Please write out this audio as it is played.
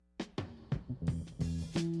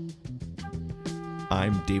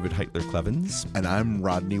I'm David Heitler-Clevens. And I'm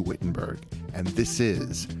Rodney Wittenberg. And this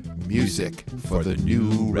is Music for the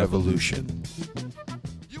New Revolution.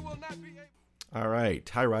 All right.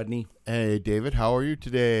 Hi, Rodney. Hey, David, how are you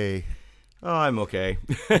today? Oh, I'm okay.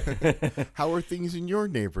 How are things in your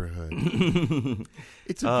neighborhood?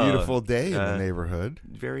 It's a beautiful day in the neighborhood.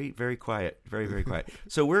 Very, very quiet. Very, very quiet.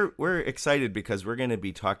 So we're excited because we're going to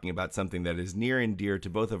be talking about something that is near and dear to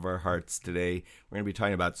both of our hearts today. We're going to be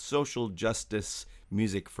talking about social justice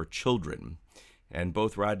music for children. And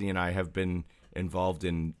both Rodney and I have been involved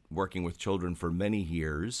in working with children for many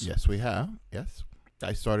years. Yes, we have. Yes.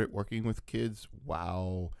 I started working with kids,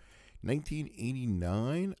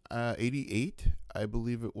 1989, 88, I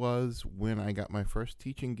believe it was, when I got my first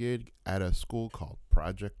teaching gig at a school called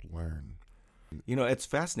Project Learn. You know, it's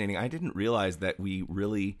fascinating. I didn't realize that we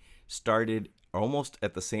really started almost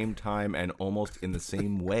at the same time and almost in the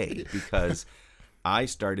same way, because I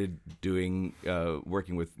started doing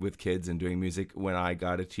working with kids and doing music when I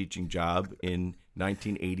got a teaching job in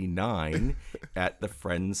 1989 at the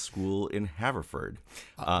Friends School in Haverford.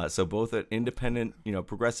 So both at independent,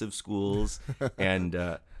 progressive schools.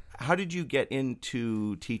 And how did you get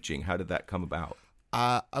into teaching? How did that come about?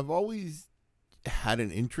 I've always had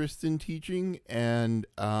an interest in teaching, and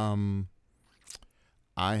I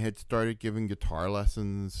had started giving guitar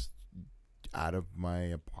lessons out of my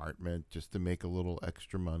apartment just to make a little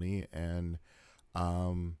extra money, and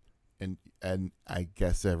I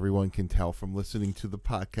guess everyone can tell from listening to the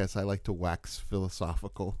podcast, I like to wax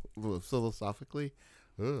philosophically.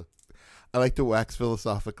 I like to wax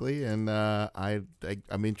philosophically, and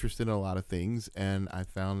I'm interested in a lot of things, and I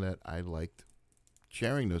found that I liked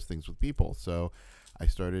sharing those things with people. So I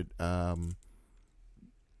started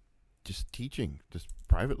just teaching, just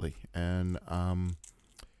privately, and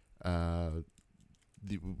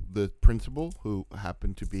the principal, who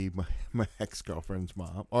happened to be my ex-girlfriend's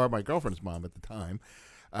mom, or my girlfriend's mom at the time,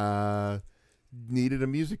 needed a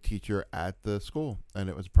music teacher at the school, and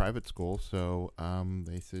it was a private school. So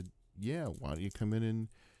they said, "Yeah, why don't you come in and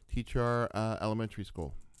teach our elementary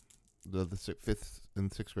school, the fifth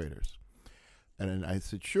and sixth graders?" And then I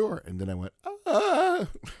said, "Sure." And then I went, "Ah."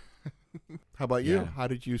 How about you? Yeah. How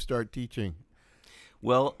did you start teaching?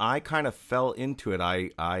 Well, I kind of fell into it.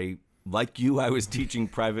 I like you, I was teaching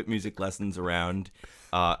private music lessons around.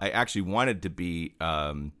 I actually wanted to be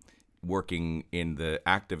working in the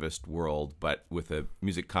activist world, but with a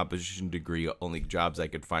music composition degree, only jobs I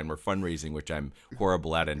could find were fundraising, which I'm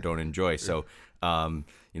horrible at and don't enjoy. So,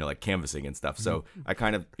 like canvassing and stuff. So I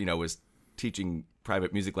kind of, was teaching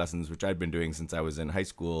private music lessons, which I'd been doing since I was in high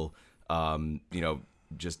school,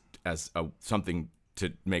 just as something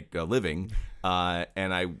to make a living.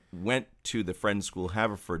 And I went to the Friends School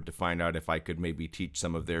Haverford to find out if I could maybe teach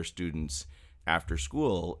some of their students after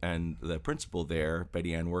school. And the principal there,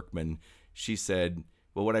 Betty Ann Workman, she said,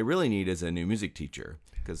 "Well, what I really need is a new music teacher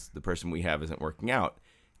because the person we have isn't working out."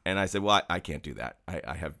 And I said, "Well, I can't do that.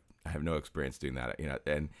 I have no experience doing that."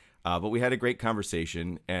 And but we had a great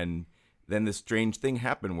conversation, and then this strange thing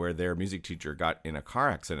happened where their music teacher got in a car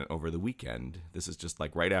accident over the weekend. This is just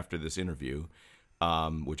like right after this interview.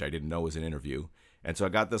 Which I didn't know was an interview. And so I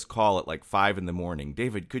got this call at like 5 a.m.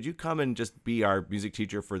 "David, could you come and just be our music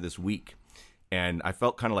teacher for this week?" And I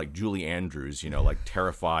felt kind of like Julie Andrews, like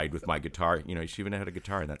terrified with my guitar. She even had a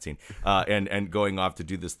guitar in that scene. And going off to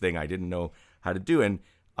do this thing I didn't know how to do. And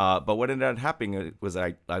but what ended up happening was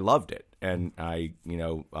I loved it. And I,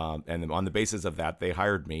 and on the basis of that, they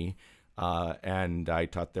hired me. And I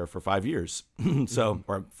taught there for 5 years,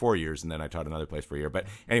 or 4 years, and then I taught another place for a year. But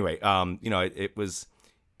anyway,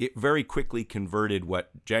 it very quickly converted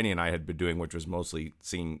what Jenny and I had been doing, which was mostly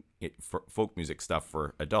singing folk music stuff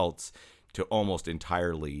for adults, to almost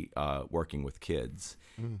entirely working with kids.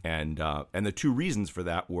 And the two reasons for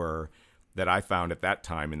that were that I found at that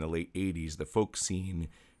time in the late 80s, the folk scene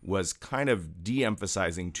was kind of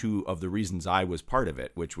de-emphasizing two of the reasons I was part of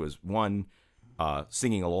it, which was one,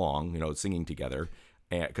 singing along, singing together,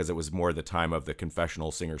 because it was more the time of the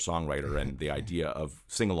confessional singer-songwriter, and the idea of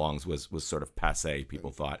sing-alongs was sort of passé, people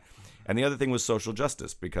thought. And the other thing was social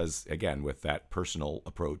justice, because, again, with that personal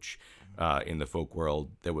approach in the folk world,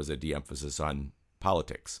 there was a de-emphasis on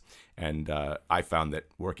politics. And I found that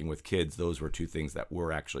working with kids, those were two things that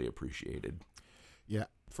were actually appreciated. Yeah.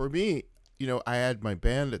 For me, I had my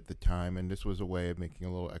band at the time, and this was a way of making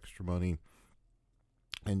a little extra money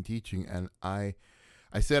and teaching, and I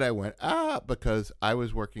said I went because I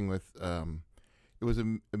was working with it was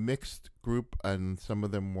a mixed group, and some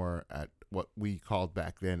of them were at what we called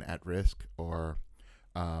back then at risk, or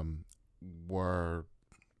were,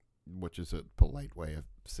 which is a polite way of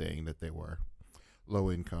saying that they were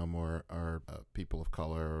low income or people of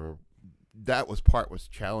color. Or, that was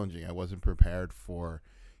challenging. I wasn't prepared for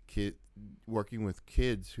working with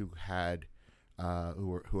kids who had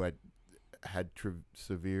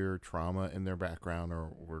severe trauma in their background,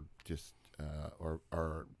 or were just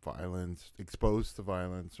or violence, exposed to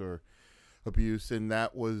violence or abuse, and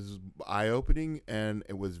that was eye-opening, and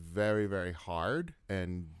it was very, very hard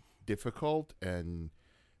and difficult, and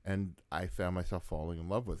I found myself falling in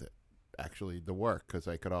love with it, actually, the work, because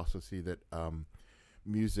I could also see that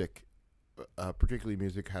music, particularly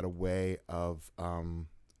music, had a way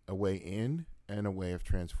in and a way of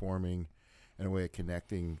transforming and a way of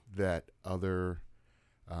connecting that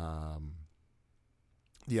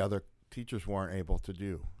the other teachers weren't able to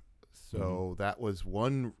do. So that was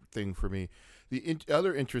one thing for me. The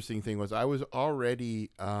other interesting thing was I was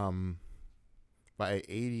already, by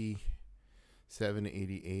 87,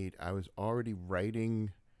 88, I was already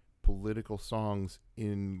writing political songs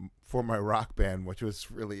for my rock band, which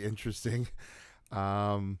was really interesting.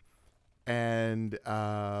 But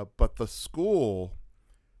the school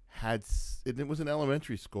it was an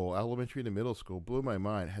elementary to middle school, blew my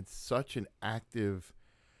mind, had such an active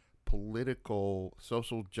political,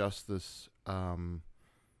 social justice it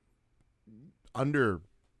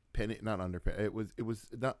was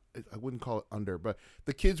not, I wouldn't call it but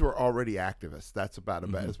the kids were already activists. That's about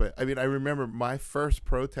it. But I mean, I remember my first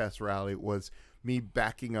protest rally was me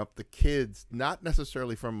backing up the kids, not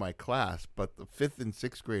necessarily from my class, but the 5th and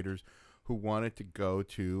 6th graders who wanted to go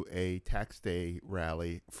to a tax day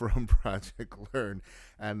rally from Project Learn.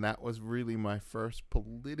 And that was really my first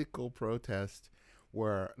political protest,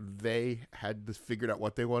 where they had figured out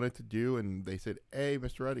what they wanted to do, and they said, "Hey,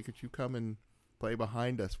 Mr. Ruddy, could you come and play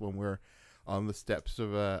behind us when we're on the steps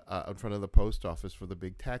of in front of the post office for the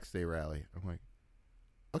big tax day rally?" I'm like,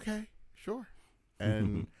 "Okay, sure."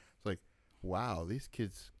 And it's like, wow, these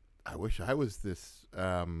kids, I wish I was this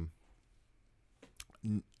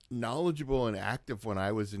knowledgeable and active when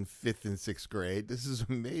I was in 5th and 6th grade. This is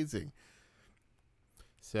amazing.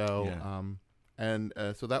 So, Yeah.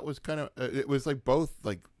 So that was kind of, it was like both,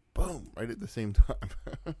 like, boom, right at the same time.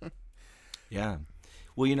 Yeah.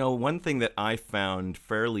 Well, one thing that I found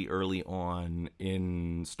fairly early on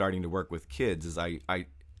in starting to work with kids is I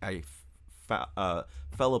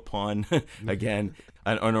fell upon, again,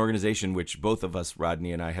 an organization which both of us,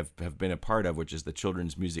 Rodney and I, have been a part of, which is the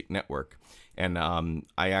Children's Music Network. And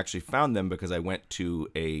I actually found them because I went to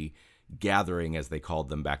a gathering, as they called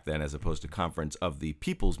them back then, as opposed to conference, of the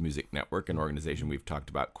People's Music Network, an organization we've talked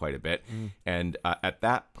about quite a bit. And at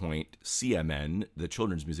that point, CMN, the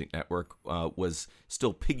Children's Music Network, was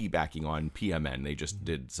still piggybacking on PMN. They just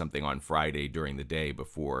did something on Friday during the day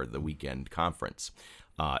before the weekend conference.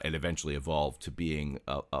 It eventually evolved to being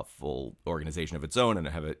a full organization of its own and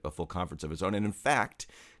have a full conference of its own. And in fact,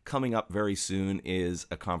 coming up very soon is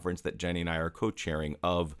a conference that Jenny and I are co-chairing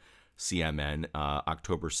of CMN,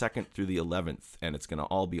 October 2nd through the 11th, and it's going to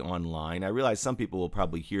all be online. I realize some people will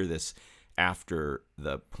probably hear this after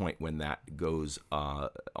the point when that goes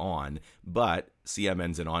on, but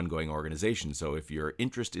CMN's an ongoing organization, so if your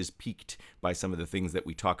interest is piqued by some of the things that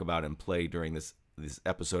we talk about and play during this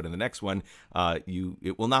episode and the next one,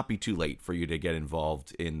 it will not be too late for you to get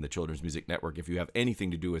involved in the Children's Music Network if you have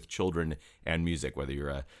anything to do with children and music, whether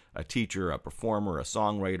you're a teacher, a performer, a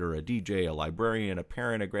songwriter, a DJ, a librarian, a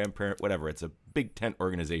parent, a grandparent, whatever. It's a big tent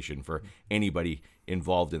organization for anybody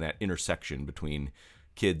involved in that intersection between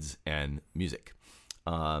kids and music.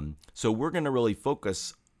 So we're going to really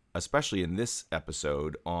focus, especially in this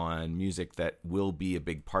episode, on music that will be a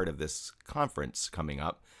big part of this conference coming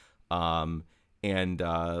up. And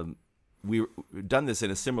we've done this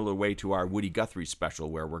in a similar way to our Woody Guthrie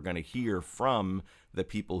special, where we're going to hear from the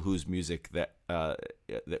people whose music that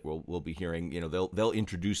we'll be hearing. You know, they'll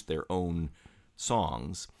introduce their own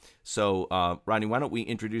songs. So, Rodney, why don't we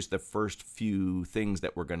introduce the first few things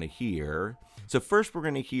that we're going to hear? So first, we're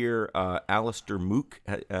going to hear Alistair Mook.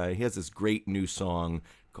 He has this great new song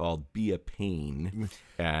called "Be a Pain,"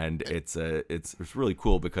 and it's really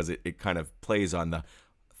cool because it kind of plays on the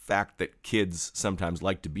fact that kids sometimes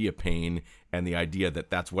like to be a pain, and the idea that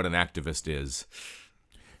that's what an activist is.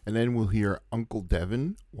 And then we'll hear Uncle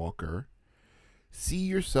Devin Walker, "See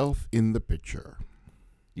Yourself in the Picture."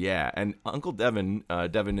 Yeah, and Uncle Devin,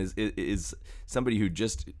 is somebody who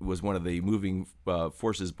just was one of the moving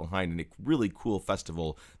forces behind a really cool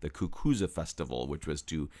festival, the Kukuza Festival, which was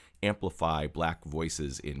to amplify Black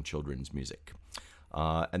voices in children's music.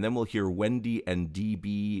 And then we'll hear Wendy and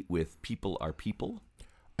DB with "People Are People."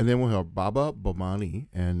 And then we'll have Baba Bomani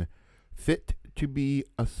and "Fit to Be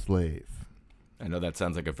a Slave." I know that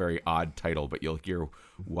sounds like a very odd title, but you'll hear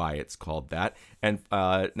why it's called that. And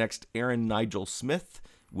next, Aaron Nigel Smith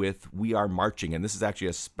with We Are Marching. And this is actually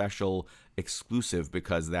a special exclusive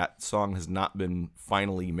because that song has not been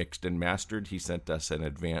finally mixed and mastered. He sent us an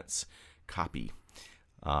advance copy.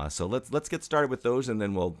 So let's get started with those, and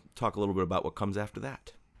then we'll talk a little bit about what comes after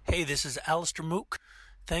that. Hey, this is Alistair Mook.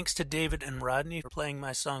 Thanks to David and Rodney for playing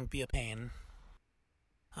my song Be a Pain.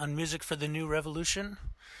 On Music for the New Revolution,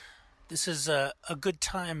 this is a good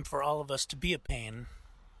time for all of us to be a pain.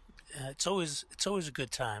 It's always a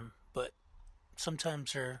good time, but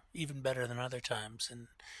sometimes they're even better than other times, and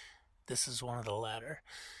this is one of the latter.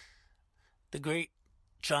 The great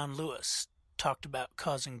John Lewis talked about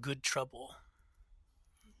causing good trouble.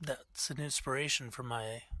 That's an inspiration for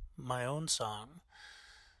my own song.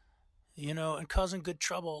 You know, and causing good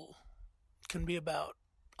trouble can be about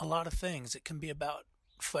a lot of things. It can be about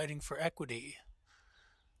fighting for equity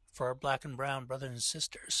for our black and brown brothers and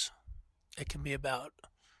sisters. It can be about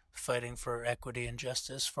fighting for equity and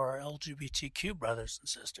justice for our LGBTQ brothers and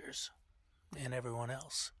sisters and everyone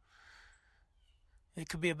else. It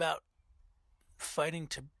could be about fighting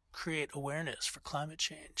to create awareness for climate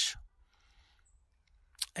change.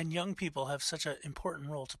 And young people have such an important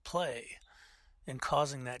role to play in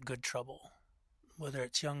causing that good trouble, whether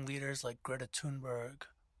it's young leaders like Greta Thunberg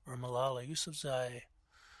or Malala Yousafzai,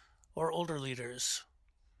 or older leaders,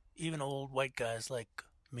 even old white guys like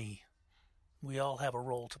me. We all have a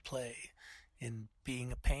role to play in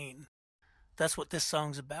being a pain. That's what this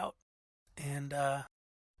song's about, and I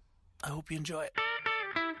hope you enjoy it.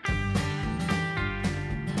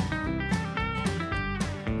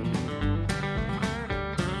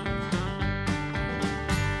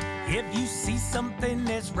 If you see something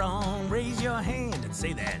that's wrong, raise your hand and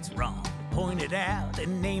say that's wrong. Point it out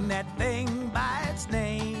and name that thing by its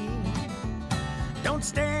name. Don't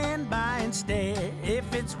stand by and stare.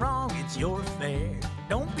 If it's wrong, it's your affair.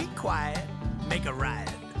 Don't be quiet, make a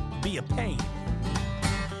riot. Be a pain.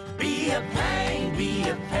 Be a pain, be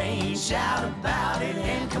a pain. Shout about it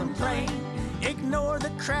and complain. Ignore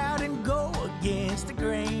the crowd and go against the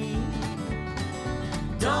grain.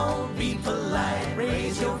 Don't be polite,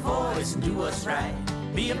 raise your voice and do what's right.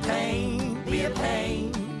 Be a pain, be a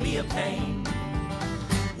pain, be a pain.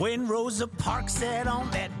 When Rosa Parks sat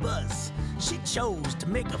on that bus, she chose to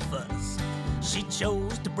make a fuss. She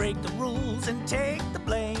chose to break the rules and take the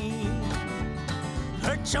blame.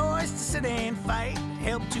 Her choice to sit and fight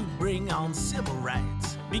helped to bring on civil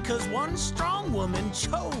rights, because one strong woman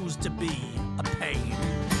chose to be a pain.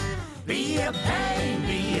 Be a pain,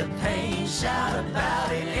 be a pain. Shout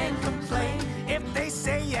about it and complain. If they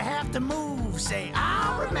say you have to move, say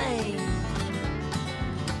I'll remain.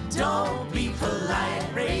 Don't be polite,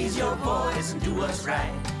 raise your voice and do what's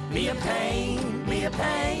right. Be a pain, be a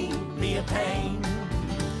pain, be a pain.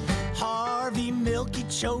 Harvey Milk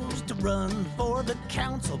chose to run for the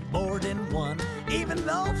council board and won, even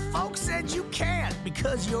though folks said you can't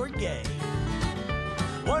because you're gay.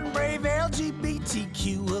 One brave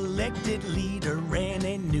LGBTQ elected leader ran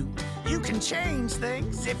and knew you can change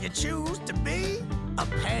things if you choose to be a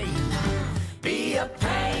pain. Be a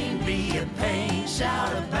pain, be a pain.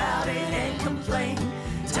 Shout about it and complain.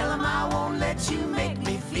 Tell them I won't let you make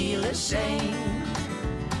me feel ashamed.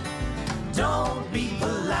 Don't be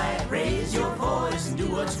polite, raise your voice and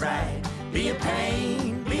do what's right. Be a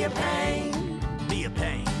pain, be a pain, be a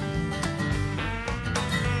pain.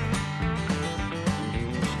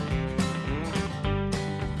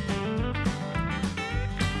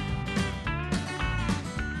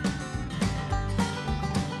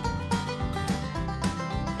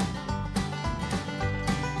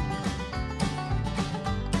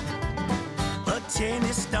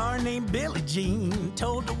 Tennis star named Billie Jean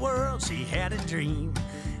told the world she had a dream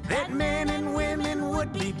that men and women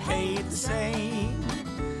would be paid the same.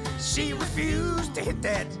 She refused to hit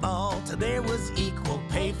that ball till there was equal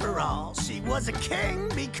pay for all. She was a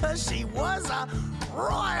king because she was a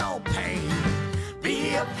royal pain.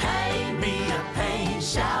 Be a pain, be a pain.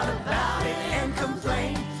 Shout about it and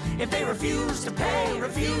complain. If they refuse to pay,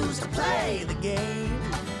 refuse to play the game.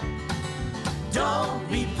 Don't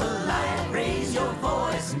be polite, raise your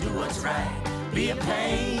voice and do what's right. Be a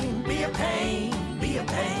pain, be a pain, be a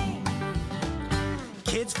pain.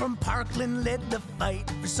 Kids from Parkland led the fight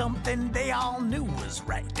for something they all knew was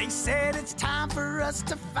right. They said it's time for us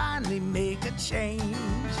to finally make a change.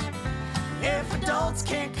 If adults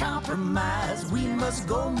can't compromise, we must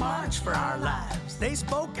go march for our lives. They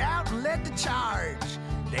spoke out and led the charge.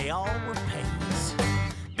 They all were pains.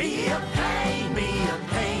 Be a pain, be a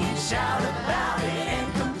pain. Shout about it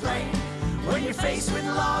and complain. When you're faced with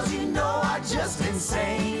laws you know are just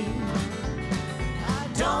insane.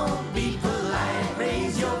 be polite,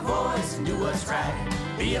 raise your voice and do what's right.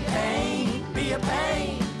 Be a pain, be a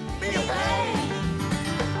pain, be a pain.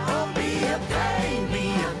 Oh, be a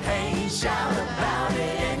pain, shout about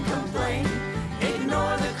it and complain.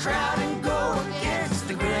 Ignore the crowd and go against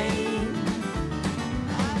the grain.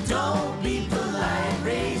 Don't be polite,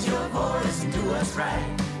 raise your voice and do what's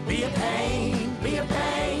right. Be a pain, be a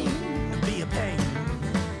pain, be a pain.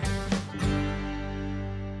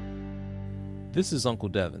 This is Uncle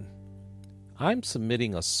Devin. I'm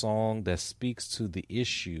submitting a song that speaks to the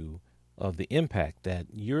issue of the impact that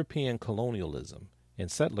European colonialism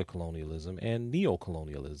and settler colonialism and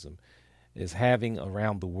neocolonialism is having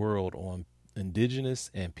around the world on indigenous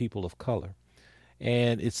and people of color.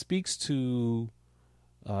 And it speaks to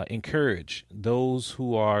encourage those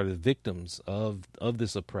who are the victims of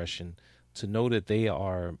this oppression to know that they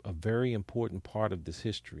are a very important part of this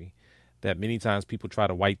history, that many times people try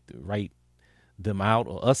to write them out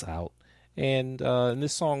or us out. And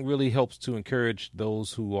this song really helps to encourage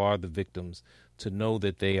those who are the victims to know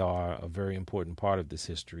that they are a very important part of this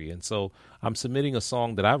history. And so I'm submitting a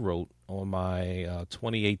song that I wrote on my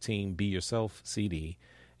 2018 Be Yourself CD,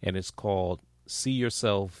 and it's called See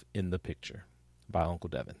Yourself in the Picture by Uncle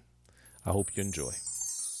Devin. I hope you enjoy.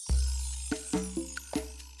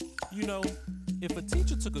 You know, if a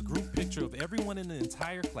teacher took a group picture of everyone in the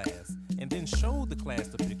entire class and then showed the class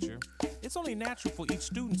the picture, it's only natural for each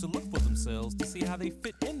student to look for themselves to see how they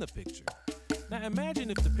fit in the picture. Now imagine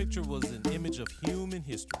if the picture was an image of human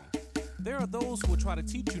history. There are those who will try to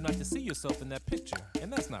teach you not to see yourself in that picture,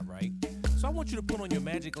 and that's not right. So I want you to put on your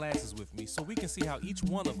magic glasses with me so we can see how each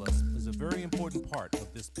one of us is a very important part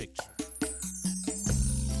of this picture.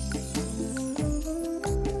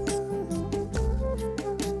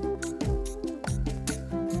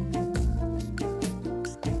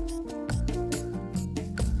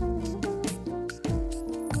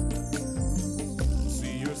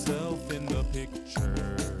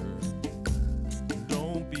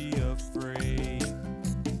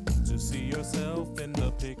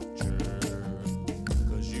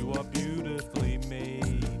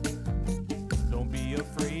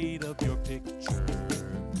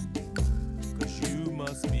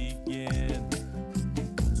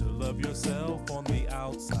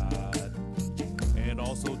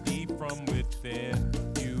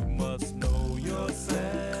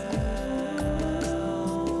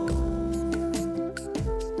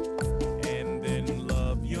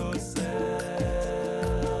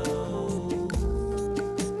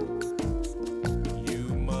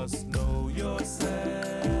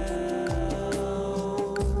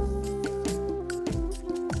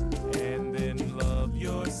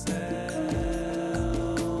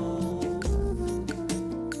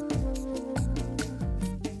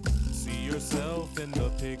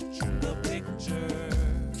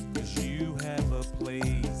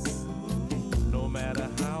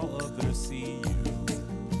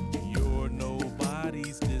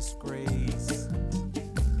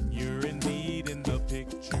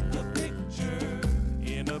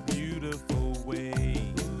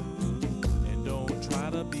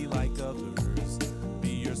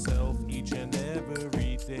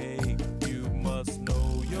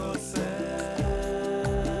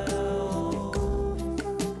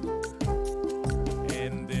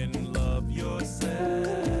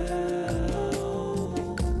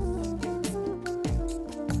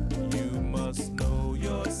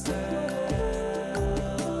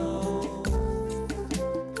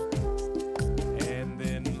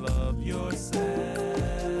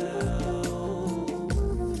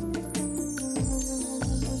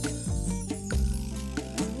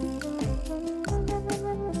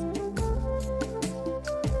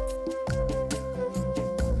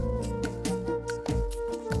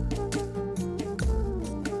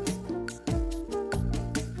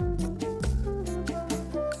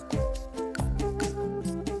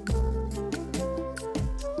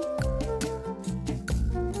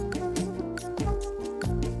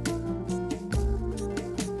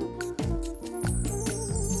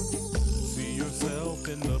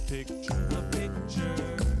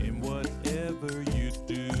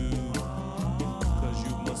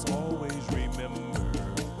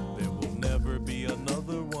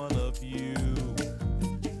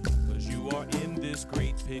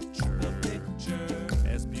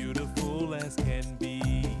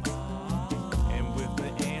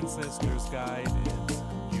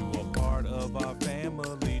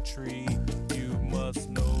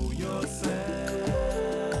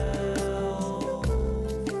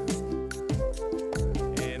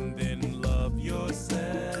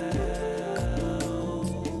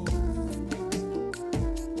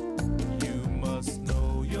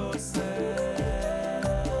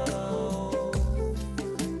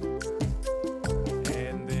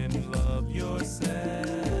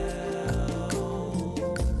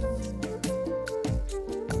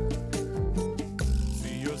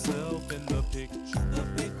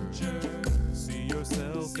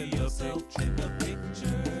 in the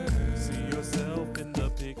picture. See yourself in the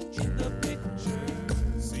picture. In the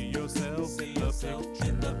picture. See yourself in the picture.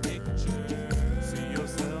 In the picture. See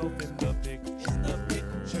yourself in the picture. In the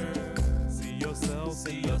picture. See yourself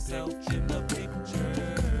in the picture. In the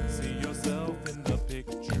picture. See yourself in the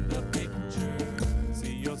picture. In the picture.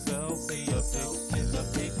 See yourself in the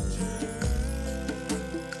picture.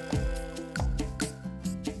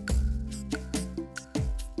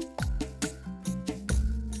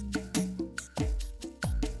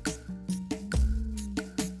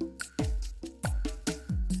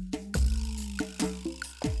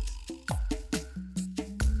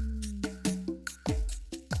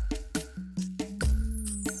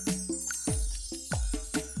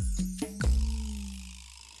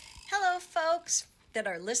 Hello, folks that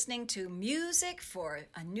are listening to Music for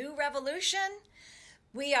a New Revolution.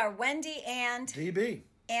 We are Wendy and DB.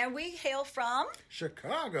 and we hail from,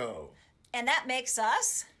 Chicago. and that makes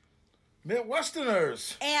us,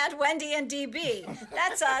 Midwesterners. and Wendy and DB.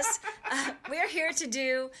 That's us. We're here to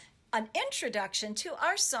do an introduction to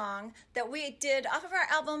our song that we did off of our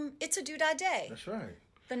album, It's a Doodah Day. That's right.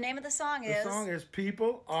 The name of the song The is... song is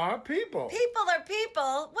People Are People. People are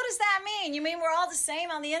people. What does that mean? You mean we're all the same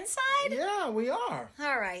on the inside? Yeah, we are.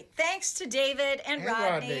 All right. Thanks to David and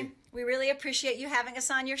Rodney. We really appreciate you having us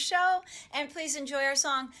on your show. And please enjoy our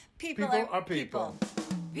song, People Are People.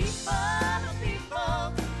 People are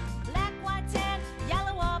people, black, white, tan,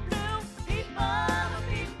 yellow or blue. People are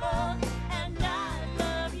people, and I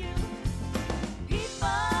love you. People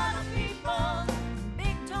are people,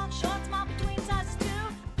 big, tall, short, small, between sizes too.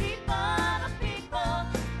 People are people,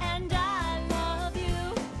 and I love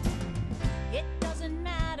you. It doesn't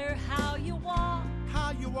matter how you walk.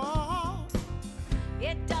 How you are.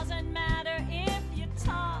 It doesn't matter if you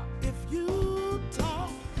talk. If you talk,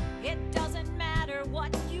 It doesn't matter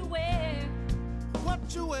what you wear. what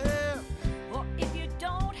you wear. Or if you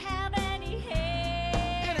don't have any hair.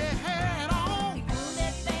 Any hat on. The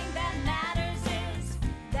only thing that matters is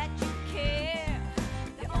that you care.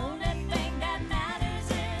 The only thing that matters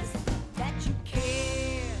is that you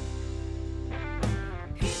care.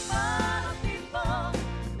 People are people,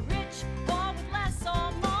 rich or with less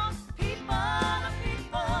or more. People are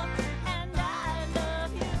people, and I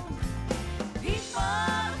love you. People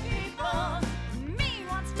are people, me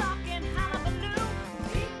wants talking hullabaloo.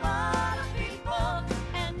 People are people,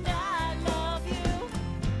 and I love you.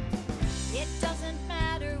 It doesn't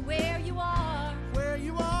matter where you are, Where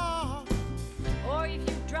you are. or if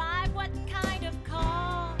you drive what kind of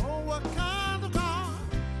car. Oh, what kind of car.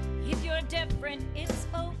 If you're different, it's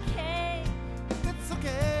okay. It's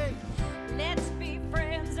okay. Let's be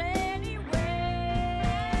friends anyway.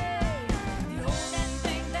 The only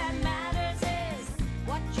thing that matters is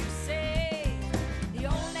what you say. The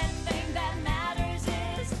only thing that matters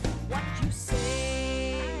is what you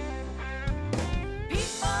say.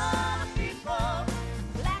 People are people,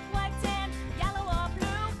 black, white, tan, yellow or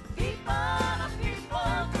blue. People are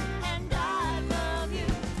people, and I love you.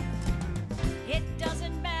 It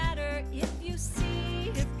doesn't matter if you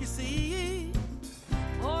see If you see,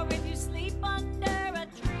 or if you sleep under a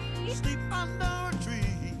tree. sleep under a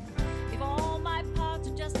tree. If all my parts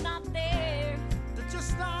are just not there, They're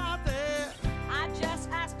just not there. I just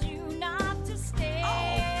asked you not to stay.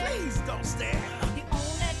 Oh, please don't stare. The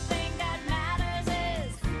only thing that matters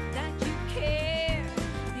is that you care.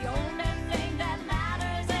 The only thing that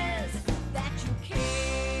matters is that you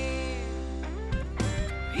care.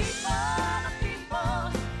 People are people,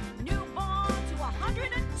 newborn to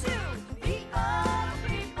 102. People are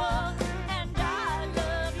people, and I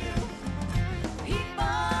love you. People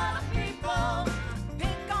are people,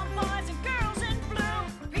 pick on boys and girls in blue.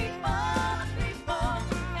 People are people,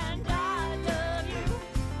 and I love you.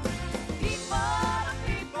 People are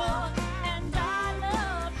people, and I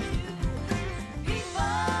love you. People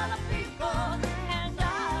are people, and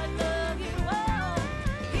I love you. Oh,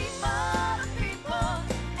 people are people,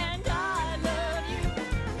 and I love you.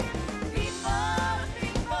 People are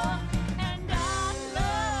people, and I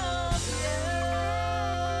love you.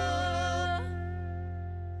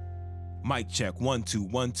 Mic check 1 2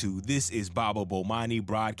 1 2. This is Baba Bomani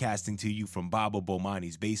broadcasting to you from Baba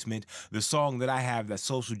Bomani's basement. The song that I have that's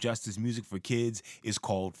social justice music for kids is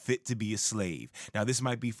called Fit to Be a Slave. Now this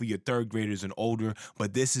might be for your third graders and older,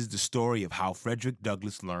 but this is the story of how Frederick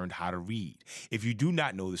Douglass learned how to read. If you do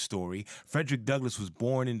not know the story, Frederick Douglass was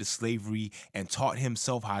born into slavery and taught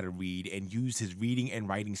himself how to read and used his reading and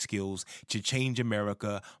writing skills to change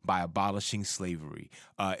America by abolishing slavery.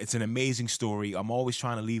 It's an amazing story. I'm always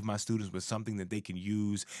trying to leave my students with is something that they can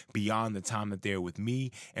use beyond the time that they're with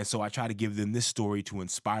me. And so I try to give them this story to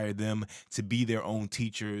inspire them to be their own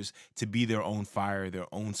teachers, to be their own fire, their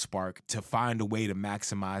own spark, to find a way to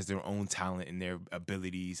maximize their own talent and their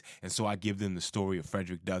abilities. And so I give them the story of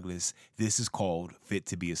Frederick Douglass. This is called Fit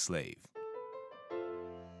to be a Slave.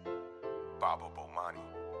 Baba Bomani,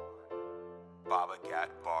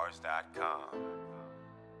 BabaGatBars.com.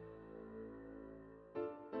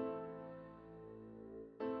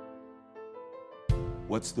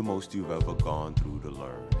 What's the most you've ever gone through to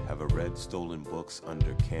learn? Have read stolen books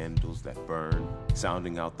under candles that burn,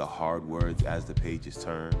 sounding out the hard words as the pages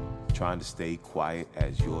turn, trying to stay quiet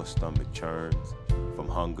as your stomach churns from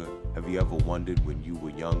hunger? Have you ever wondered when you were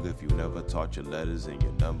younger if you never taught your letters and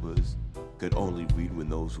your numbers? Could only read when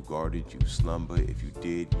those who guarded you slumber. If you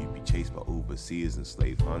did, you'd be chased by overseers and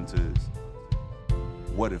slave hunters.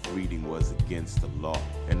 What if reading was against the law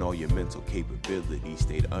and all your mental capabilities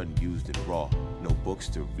stayed unused and raw? No books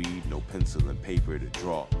to read, no pencil and paper to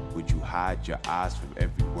draw. Would you hide your eyes from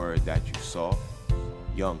every word that you saw?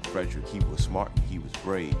 Young Frederick, he was smart and he was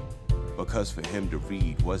brave, because for him to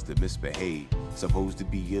read was to misbehave. Supposed to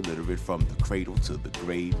be illiterate from the cradle to the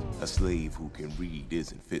grave. A slave who can read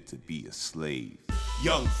isn't fit to be a slave.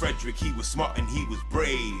 Young Frederick, he was smart and he was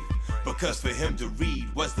brave, because for him to read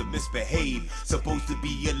was to misbehave. Supposed to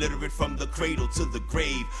be illiterate from the cradle to the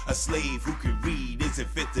grave. A slave who can read isn't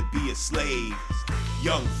fit to be a slave.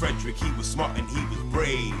 Young Frederick, he was smart and he was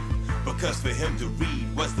brave, because for him to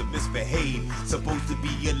read was to misbehave. Supposed to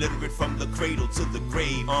be illiterate from the cradle to the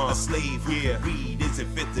grave. A slave who can read isn't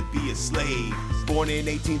fit to be a slave. Born in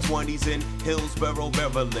 1820s in Hillsborough,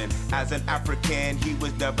 Maryland. As an African, he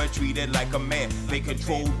was never treated like a man. They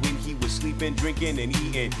controlled when he was sleeping, drinking, and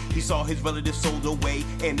eating. He saw his relatives sold away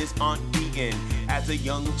and his aunt beaten. As a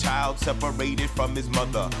young child, separated from his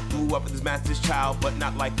mother. Grew up as his master's child, but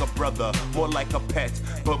not like a brother. More like a pet,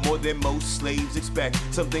 but more than most slaves expect.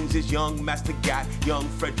 Some things his young master got, young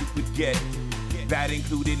Frederick would get. That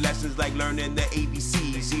included lessons like learning the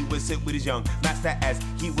ABCs. He would sit with his young master as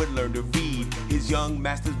he would learn to read. His young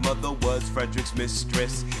master's mother was Frederick's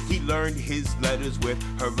mistress. He learned his letters with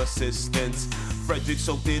her assistance. Frederick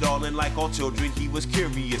soaked it all in like all children. He was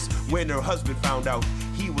curious. When her husband found out,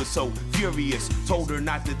 he was so furious. Told her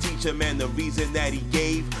not to teach him, and the reason that he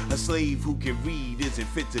gave: a slave who can read isn't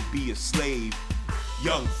fit to be a slave.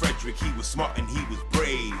 Young Frederick, he was smart and he was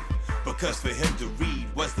brave, because for him to read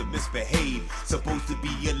was to misbehave. Supposed to be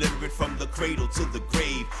illiterate from the cradle to the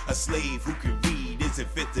grave. A slave who can read isn't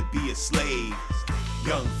fit to be a slave.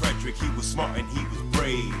 Young Frederick, he was smart and he was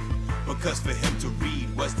brave, because for him to read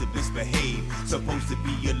was to misbehave. Supposed to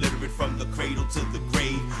be illiterate from the cradle to the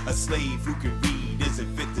grave. A slave who can read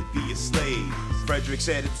isn't fit to be a slave. Frederick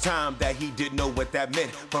said at the time that he didn't know what that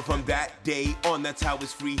meant, but from that day on, that's how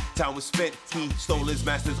his free time was spent. He stole his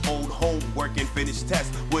master's old homework and finished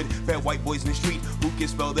tests with fat white boys in the street who can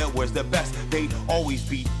spell their words the best. They'd always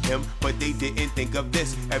beat him, but they didn't think of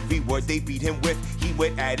this. Every word they beat him with, he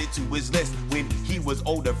would add it to his list. When he was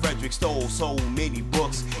older, Frederick stole so many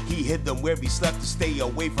books. He hid them where he slept to stay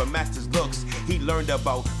away from master's looks. He learned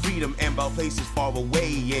about freedom and about places far away.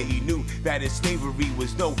 Yeah, he knew that his slavery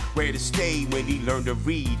was nowhere to stay. When he learned to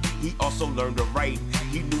read, he also learned to write.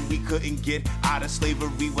 He knew he couldn't get out of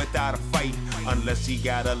slavery without a fight. Unless he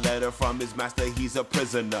got a letter from his master, he's a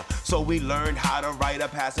prisoner. So he learned how to write a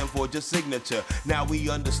pass and forge a signature. Now he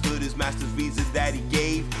understood his master's reasons that he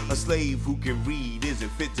gave. A slave who can read isn't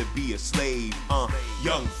fit to be a slave.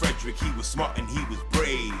 Young Frederick, he was smart and he was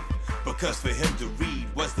brave, because for him to read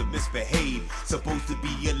was to misbehave. Supposed to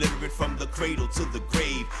be illiterate from the cradle to the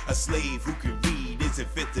grave. A slave who can read isn't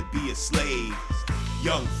fit to be a slave.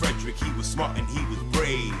 Young Frederick, he was smart and he was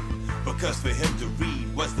brave, because for him to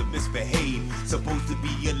read was to misbehave. Supposed to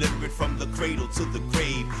be illiterate from the cradle to the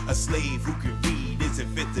grave. A slave who can read isn't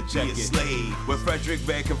fit to be a slave. When Frederick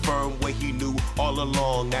read confirmed what he knew all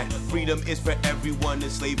along, that freedom is for everyone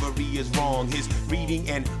and slavery is wrong. His reading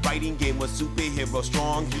and writing game was superhero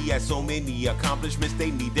strong. He had so many accomplishments, they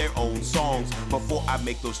need their own songs. Before I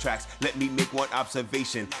make those tracks, let me make one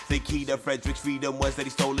observation. The key to Frederick's freedom was that he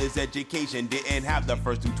stole his education. Didn't have the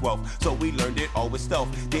first through 12, so we learned it all with stealth.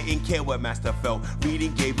 Didn't care what master felt,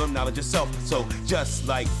 reading gave him knowledge of self. So just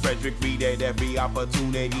like Frederick, read at every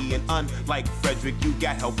opportunity. And unlike Frederick, you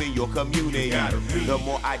got help in your community. The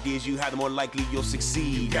more ideas you have, the more likely you'll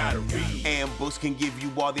succeed. And books can give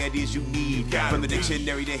you all the ideas you need. From the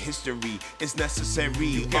dictionary to history, it's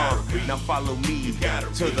necessary. Now follow me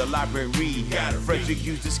to the library. Frederick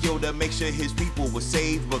used the skill to make sure his people were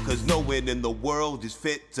saved, because no one in the world is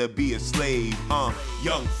fit to be a slave.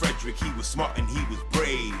 Young Frederick, he was smart and he was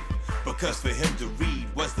brave, Because for him to read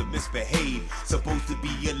was to misbehave. Supposed to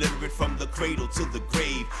be illiterate from the cradle to the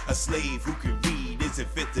grave. A slave who can read isn't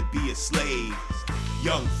fit to be a slave.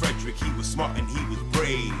 Young Frederick, he was smart and he was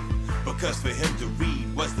brave. Because for him to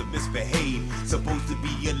read was to misbehave. Supposed to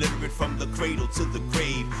be illiterate from the cradle to the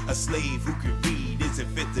grave. A slave who can read isn't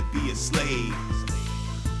fit to be a slave.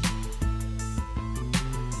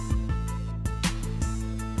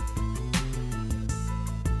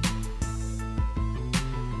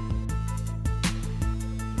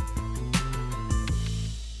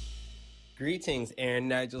 Greetings, Aaron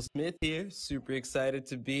Nigel Smith here. Super excited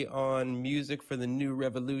to be on Music for the New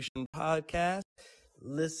Revolution podcast.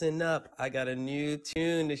 Listen up, I got a new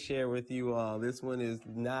tune to share with you all. This one has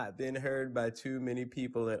not been heard by too many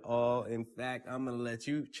people at all. In fact, I'm going to let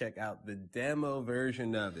you check out the demo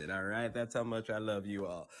version of it, all right? That's how much I love you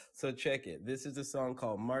all. So check it. This is a song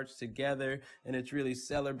called March Together, and it's really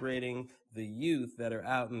celebrating the youth that are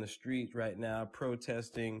out in the street right now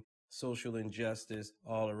protesting social injustice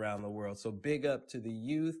all around the world. So big up to the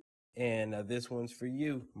youth, and this one's for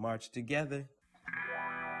you. March together.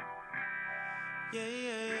 Yeah,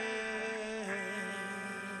 yeah.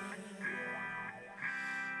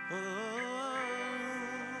 Oh.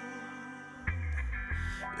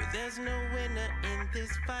 Well, there's no winner in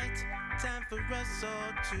this fight. Time for us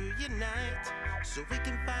all to unite, so we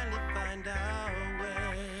can finally find our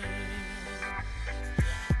way.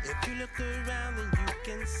 If you look around, then you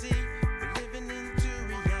can see we're living in two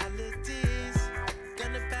realities.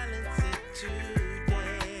 Gonna balance it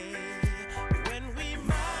today. When we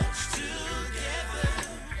march together,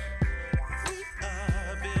 we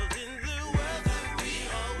are building the world that we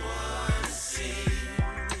all want to see.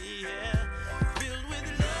 Yeah, filled with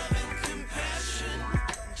love and compassion,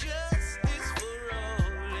 justice for all,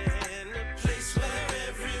 and a place where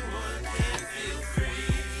everyone can feel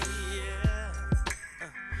free. Yeah.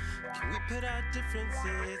 Can we put our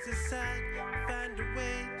differences aside, find a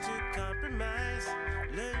way to compromise,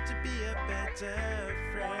 learn to be a better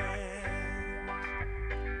friend?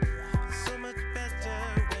 So much better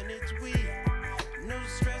when it's we, no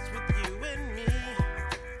stress with you and me,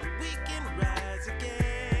 and we can rise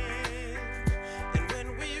again. And when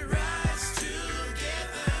we rise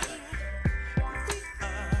together, we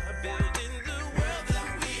are building the world that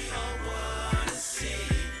we all want to see.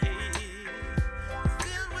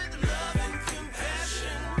 Filled with love and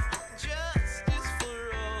compassion, justice for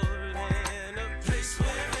all, and a place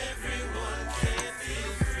where everyone can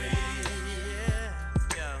feel free.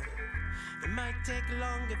 Yeah. It might take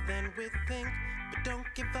longer than we think, but don't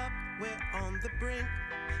give up, we're on the brink.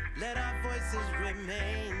 Let our voices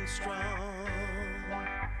remain strong,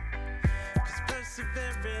 'cause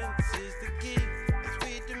perseverance is the key, as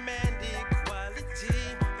we demand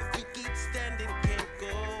equality. If we keep standing, can't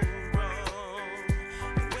go wrong.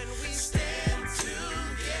 And when we stand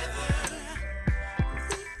together,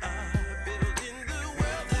 we are building the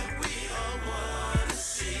world that we all want to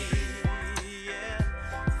see. Yeah,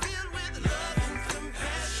 filled with love and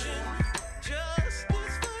compassion,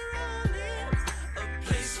 justice for all, and a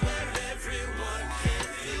place where everyone can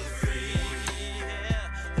feel free. Yeah,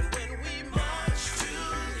 and when we march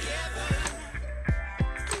together,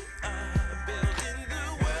 we are building the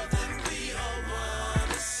world that we all want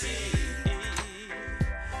to see.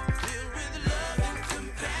 Filled with love and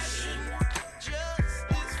compassion,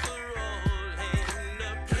 justice for all, and a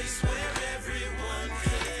place where everyone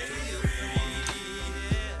can feel free.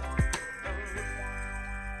 Yeah.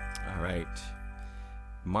 All right.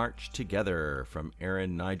 March Together from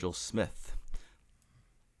Aaron Nigel Smith.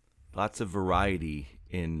 Lots of variety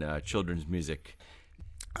in children's music.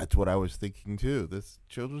 That's what I was thinking too. This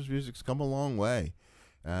children's music's come a long way.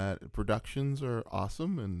 Productions are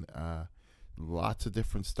awesome, and lots of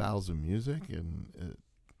different styles of music, and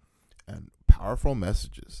powerful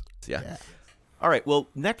messages. Yeah. All right. Well,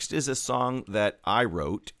 next is a song that I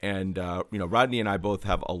wrote, and Rodney and I both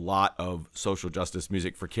have a lot of social justice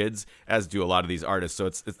music for kids, as do a lot of these artists. So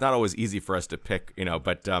it's not always easy for us to pick,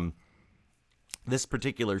 but this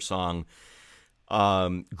particular song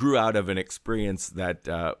grew out of an experience that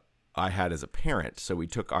I had as a parent. So we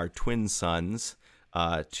took our twin sons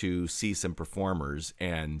to see some performers,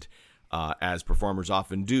 and as performers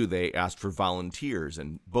often do, they asked for volunteers,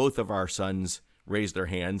 and both of our sons raised their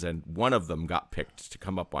hands, and one of them got picked to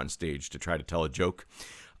come up on stage to try to tell a joke.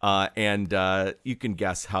 And you can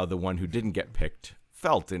guess how the one who didn't get picked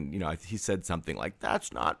felt. And, he said something like,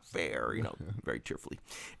 "That's not fair," very tearfully.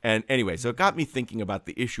 And anyway, so it got me thinking about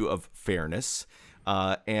the issue of fairness,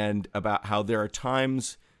 and about how there are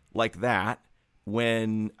times like that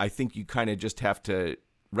when I think you kind of just have to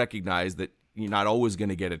recognize that you're not always going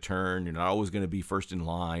to get a turn. You're not always going to be first in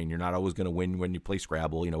line. You're not always going to win when you play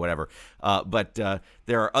Scrabble, whatever. But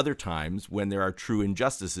there are other times when there are true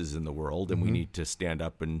injustices in the world, and we need to stand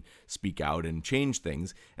up and speak out and change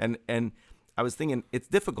things. And I was thinking it's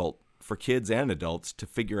difficult for kids and adults to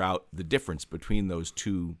figure out the difference between those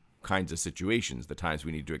two kinds of situations, the times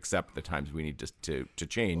we need to accept, the times we need to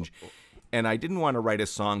change. And I didn't want to write a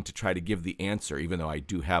song to try to give the answer, even though I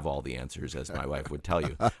do have all the answers, as my wife would tell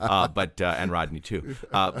you, and Rodney too.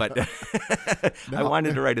 But I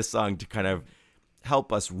wanted to write a song to kind of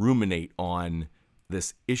help us ruminate on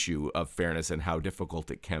this issue of fairness and how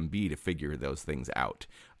difficult it can be to figure those things out.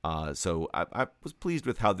 So I was pleased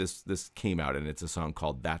with how this came out, and it's a song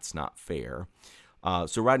called "That's Not Fair."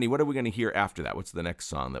 So Rodney, what are we going to hear after that? What's the next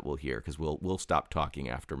song that we'll hear? Because we'll stop talking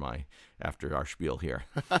after our spiel here.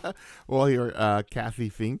 We'll hear Kathy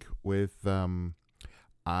Fink with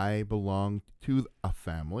 "I Belong to a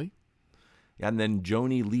Family," and then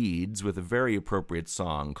Joni Leeds with a very appropriate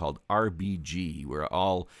song called "RBG." We're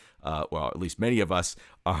all, well, at least many of us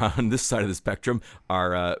on this side of the spectrum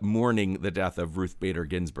are mourning the death of Ruth Bader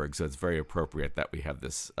Ginsburg. So it's very appropriate that we have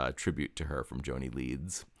this tribute to her from Joni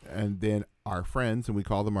Leeds. And then our friends, and we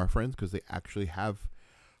call them our friends because they actually have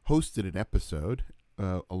hosted an episode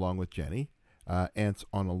along with Jenny, Ants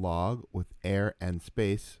on a Log with Air and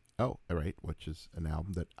Space. Oh, all right, which is an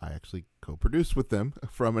album that I actually co-produced with them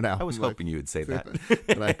from an album. I was hoping you would say that.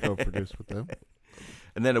 That I co-produced with them.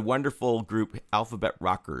 And then a wonderful group, Alphabet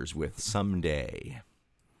Rockers, with "Someday."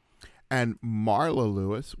 And Marla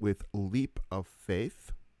Lewis with "Leap of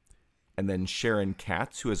Faith." And then Sharon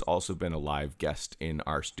Katz, who has also been a live guest in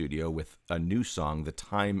our studio, with a new song, "The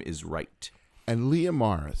Time Is Right." And Leah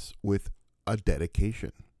Morris with "A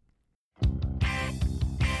Dedication."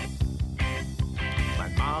 My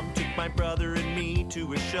mom took my brother and me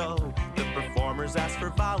to a show. The performers asked for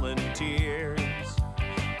volunteers.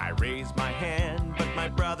 I raised my hand, but my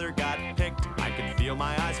brother got picked. I could feel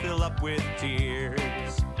my eyes fill up with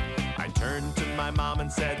tears. I turned to my mom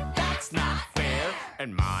and said, "That's not fair."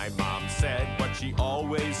 And my mom said what she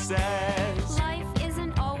always says: "Life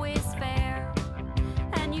isn't always fair,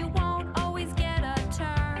 and you won't always get a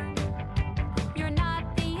turn. You're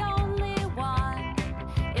not the only one.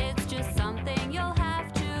 It's just something you'll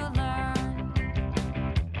have to learn."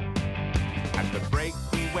 At the break,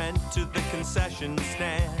 we went to the concession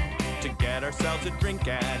stand to get ourselves a drink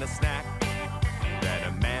and a snack. Then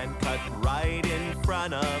a man cut right in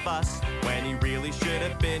front of us when he really should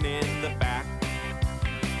have been in the back.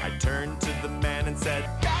 I turned to the man and said,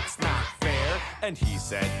 "That's not fair." And he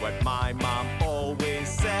said what my mom always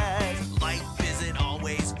says: "Life isn't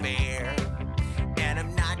always fair, and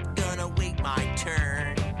I'm not gonna wait my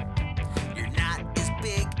turn. You're not as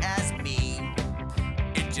big as me.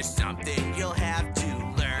 It's just something you'll have to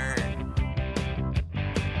learn."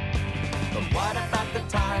 But what about the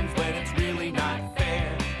times when it's really not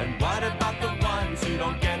fair? And what about the ones who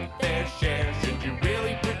don't get their share? Should you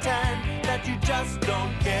really pretend that you just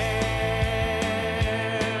don't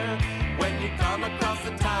care when you come across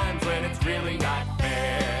the times when it's really not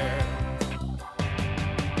fair?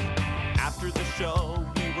 After the show,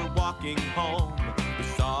 we were walking home. We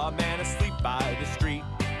saw a man asleep by the street.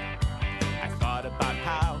 I thought about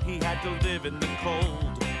how he had to live in the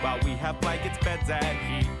cold while we have blankets, beds, and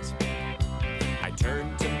heat. I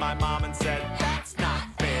turned to my mom and said, "That's not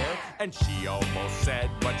fair." And she almost said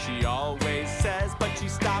what she always says, but she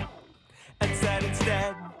stopped and said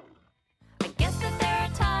instead, "I guess that there are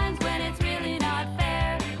times when it's really not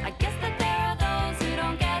fair. I guess that there are those who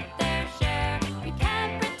don't get their share. We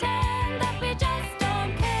can't pretend that we just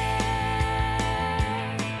don't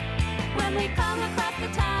care when we come across the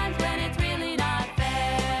times when it's really not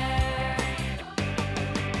fair."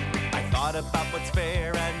 I thought about what's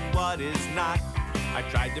fair and what is not. I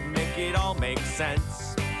tried to make it all make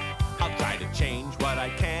sense. I'll try to change what I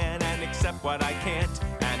can and accept what I can't,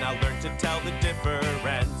 and I'll learn to tell the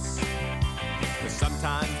difference. But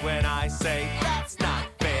sometimes when I say that's not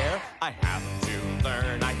fair, I have to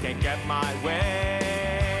learn I can't get my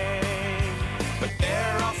way. But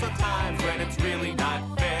there are also times when it's really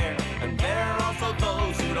not fair, and there are also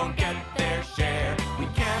those who don't get their share. We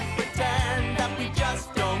can't pretend that we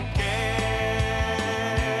just don't care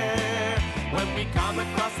when we come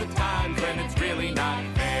across the times when it's really not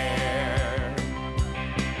fair.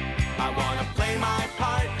 I want to play my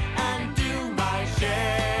part and do my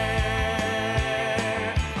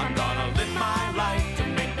share. I'm gonna lift my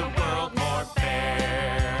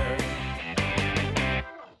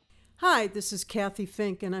Hi, this is Kathy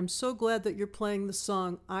Fink, and I'm so glad that you're playing the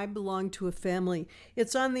song I Belong to a Family.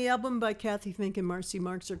 It's on the album by Kathy Fink and Marcy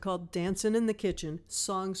Marks. They're called Dancin' in the Kitchen,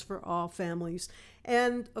 Songs for All Families.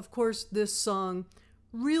 And, of course, this song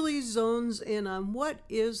really zones in on what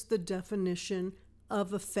is the definition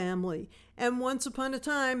of a family. And once upon a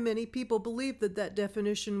time, many people believed that that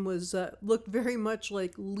definition was looked very much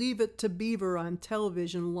like Leave It to Beaver on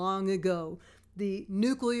television long ago. The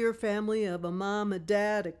nuclear family of a mom, a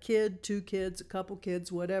dad, a kid, two kids, a couple kids,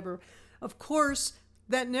 whatever. Of course,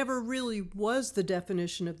 that never really was the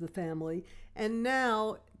definition of the family. And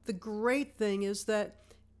now the great thing is that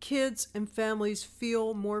kids and families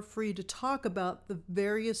feel more free to talk about the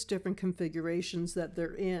various different configurations that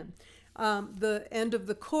they're in. The end of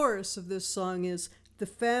the chorus of this song is the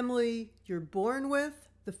family you're born with,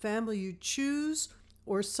 the family you choose,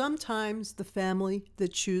 or sometimes the family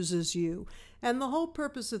that chooses you. And the whole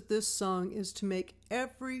purpose of this song is to make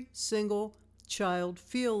every single child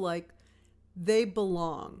feel like they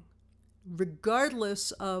belong,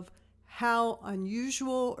 regardless of how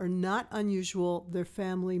unusual or not unusual their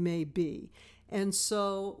family may be. And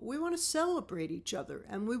so we want to celebrate each other,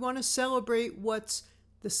 and we want to celebrate what's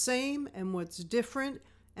the same and what's different,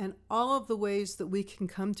 and all of the ways that we can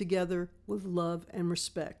come together with love and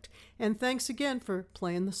respect. And thanks again for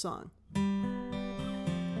playing the song.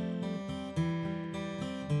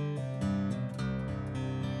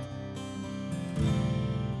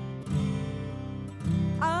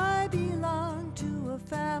 I belong to a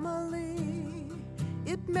family.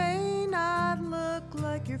 It may not look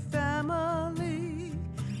like your family.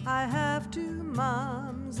 I have two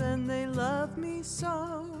moms and they love me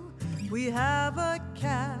so. We have a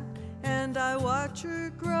cat and I watch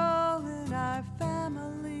her grow in our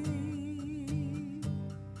family.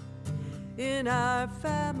 In our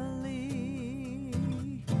family.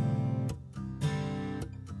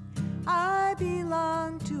 I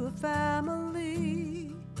belong to a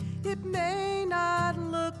family. It may not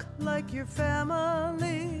look like your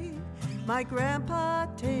family. My grandpa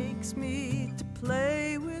takes me to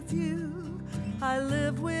play with you. I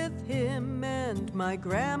live with him and my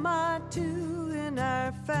grandma too in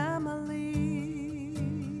our family.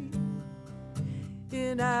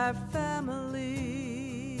 In our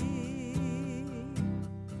family.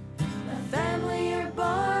 The family you're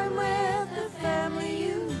born with, the family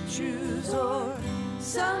you choose, or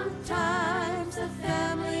sometimes the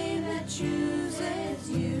family that chooses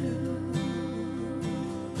you.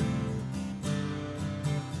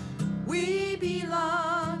 We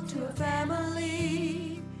belong to a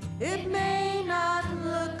family. It may not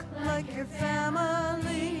look like your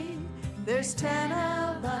family. There's 10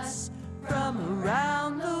 of us from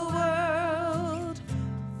around the world.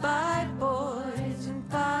 5 boys and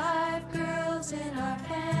 5 girls in our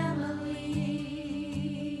family.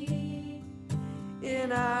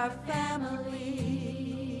 In our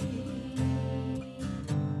family.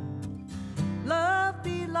 Love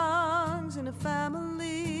belongs in a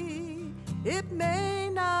family. It may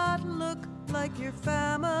not look like your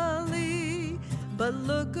family, but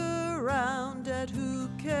look around at who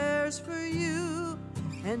cares for you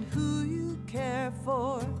and who you care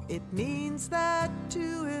for. It means that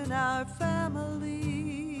too in our families.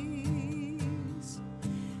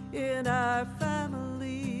 In our families.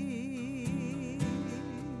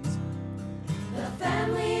 The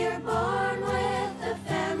family you're born with, the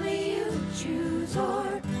family you choose,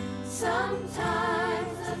 or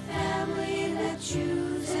sometimes the family that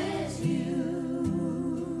chooses you.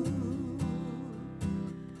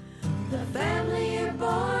 The family you're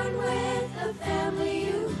born with, the family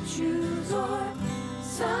you choose, or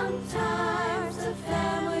sometimes the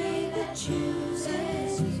family that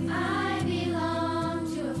chooses you. I belong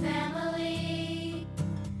to a family.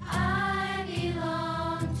 I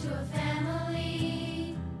belong to a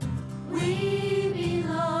family. We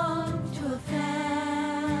belong to a family.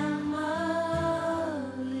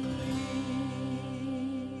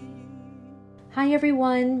 Hi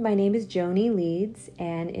everyone, my name is Joni Leeds,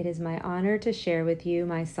 and it is my honor to share with you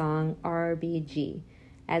my song RBG.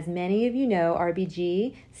 As many of you know,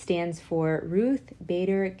 RBG stands for Ruth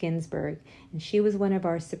Bader Ginsburg, and she was one of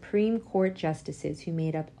our Supreme Court justices who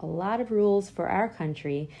made up a lot of rules for our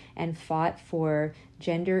country and fought for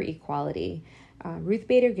gender equality. Ruth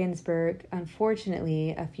Bader Ginsburg,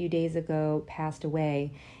 unfortunately, a few days ago passed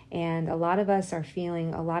away, and a lot of us are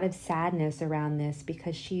feeling a lot of sadness around this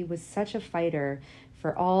because she was such a fighter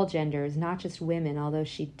for all genders, not just women, although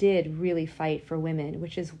she did really fight for women,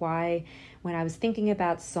 which is why when I was thinking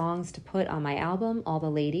about songs to put on my album, All the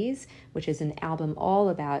Ladies, which is an album all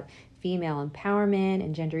about female empowerment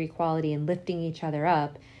and gender equality and lifting each other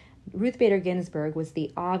up, Ruth Bader Ginsburg was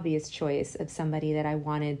the obvious choice of somebody that I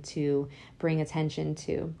wanted to bring attention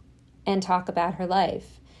to and talk about her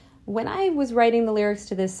life. When I was writing the lyrics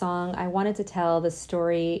to this song, I wanted to tell the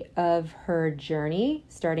story of her journey,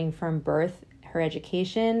 starting from birth, her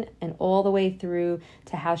education, and all the way through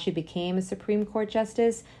to how she became a Supreme Court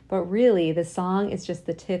justice. But really, the song is just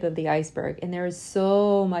the tip of the iceberg, and there is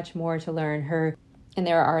so much more to learn. And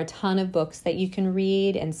there are a ton of books that you can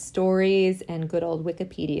read and stories and good old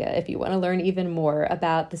Wikipedia if you want to learn even more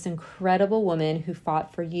about this incredible woman who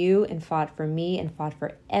fought for you and fought for me and fought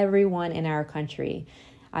for everyone in our country.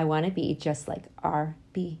 I want to be just like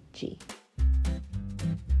RBG.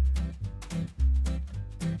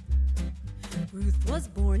 Ruth was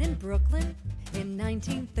born in Brooklyn in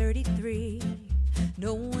 1933.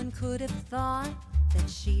 No one could have thought that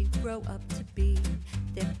she'd grow up to be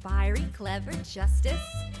the fiery, clever justice,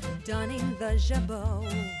 donning the jabot,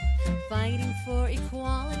 fighting for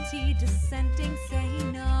equality, dissenting,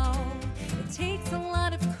 saying no. It takes a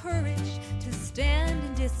lot of courage to stand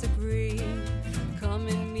and disagree. Come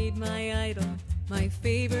and meet my idol, my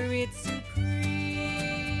favorite supreme.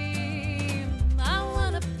 I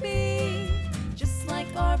wanna be just like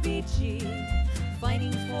RBG,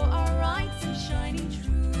 fighting for our rights and shining truth.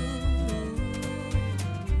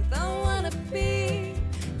 I wanna be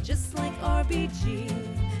just like RBG,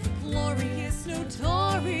 glorious,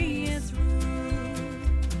 notorious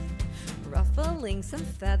Ruth. Ruffling some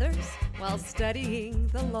feathers while studying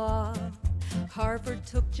the law. Harvard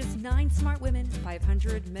took just 9 smart women,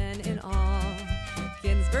 500 men in all.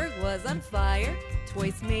 Ginsburg was on fire,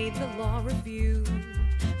 twice made the law review.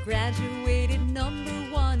 Graduated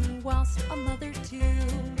 #1 whilst a mother too.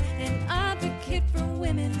 An advocate for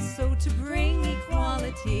women, so to bring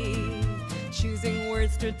equality. Choosing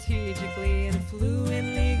words strategically and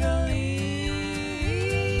fluent legalese.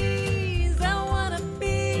 I wanna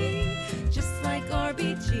be just like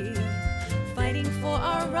RBG, fighting for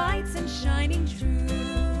our rights and shining truth.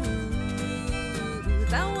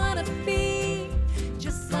 I wanna be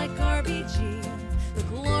just like RBG, the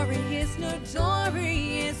glorious,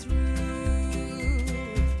 notorious Ruth.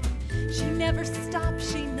 She never stopped,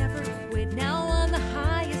 she never quit. Now on the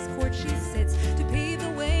highest court she sits to pave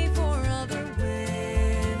the way for other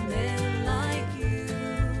women like you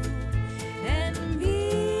and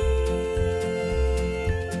me.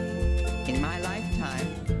 In my lifetime,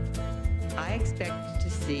 I expect to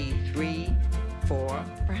see 3, 4,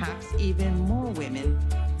 perhaps even more women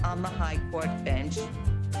on the High Court bench.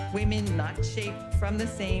 Women not shaped from the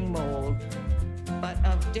same mold, but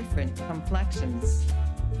of different complexions.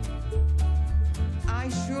 I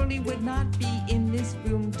surely would not be in this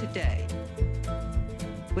room today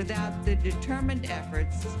without the determined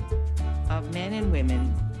efforts of men and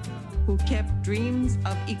women who kept dreams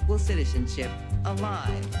of equal citizenship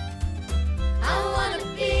alive. I wanna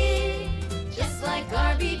be just like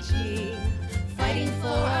RBG, fighting for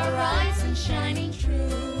our rights and shining truth.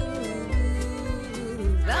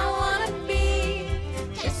 I wanna be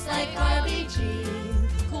just like RBG,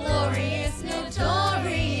 glorious,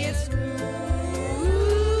 notorious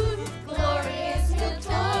Ruth, glorious,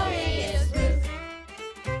 notorious Ruth.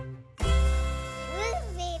 Ruth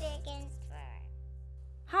Bader Ginsburg.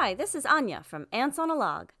 Hi, this is Anya from Ants on a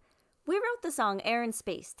Log. We wrote the song Air in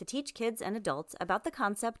Space to teach kids and adults about the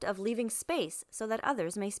concept of leaving space so that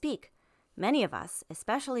others may speak. Many of us,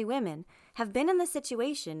 especially women, have been in the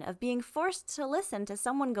situation of being forced to listen to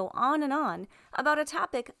someone go on and on about a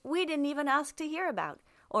topic we didn't even ask to hear about,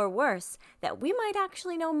 or worse, that we might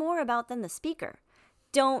actually know more about than the speaker.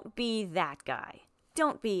 Don't be that guy.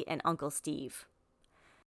 Don't be an Uncle Steve.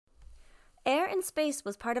 Air in Space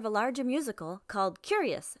was part of a larger musical called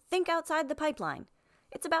Curious, Think Outside the Pipeline.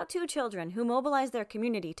 It's about 2 children who mobilize their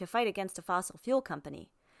community to fight against a fossil fuel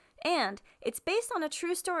company. And it's based on a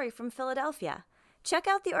true story from Philadelphia. Check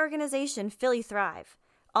out the organization Philly Thrive.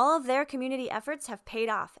 All of their community efforts have paid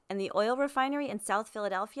off, and the oil refinery in South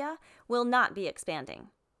Philadelphia will not be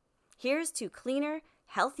expanding. Here's to cleaner,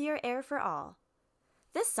 healthier air for all.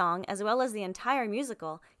 This song, as well as the entire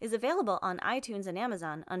musical, is available on iTunes and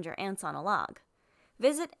Amazon under Ants on a Log.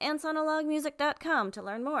 Visit antsonalogmusic.com to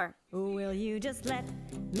learn more. Will you just let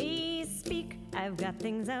me speak? I've got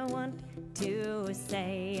things I want to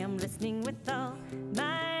say. I'm listening with all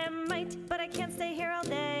my might, but I can't stay here all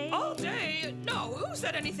day. All day? No, who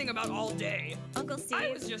said anything about all day? Uncle Steve.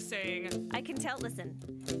 I was just saying. I can tell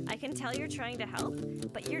you're trying to help,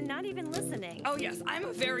 but you're not even listening. Oh yes, I'm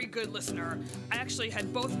a very good listener. I actually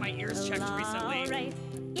had both my ears checked recently. All right,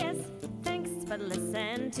 yes, thanks, but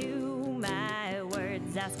listen to my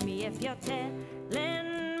words. Ask me if you're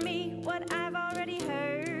telling me what I've already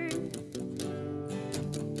heard.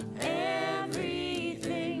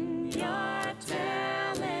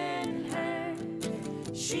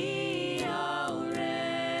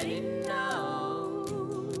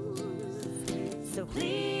 So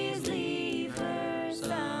please leave her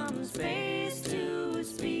some space to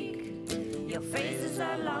speak. Your phrases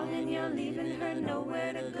are long and you're leaving her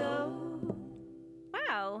nowhere to go.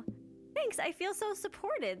 Wow. Thanks, I feel so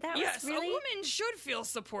supported. That Yes, was really... a woman should feel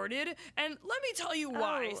supported, and let me tell you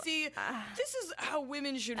why. Oh, See, this is how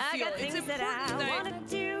women should I feel. got It's things that important I wanna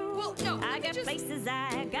do. Well, no, I got just... places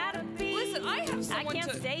I gotta be. Listen, I have someone I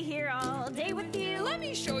can't to... stay here all day with you. Let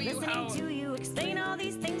me show you Listening how... to you explain all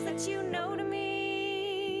these things that you know to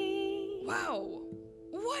me. Wow,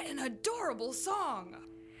 what an adorable song.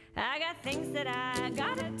 I got things that I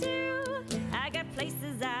gotta do. I got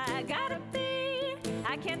places I gotta be.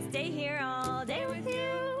 I can't stay here all day with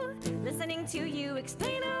you. Listening to you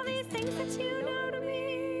explain all these things that you know to me.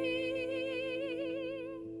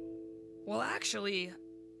 Well, actually,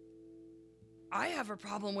 I have a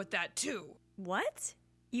problem with that too. What?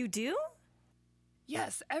 You do?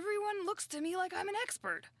 Yes, everyone looks to me like I'm an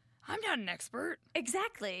expert. I'm not an expert.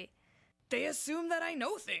 Exactly. They assume that I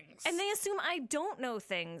know things. And they assume I don't know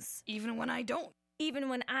things. Even when I don't. Even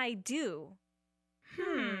when I do.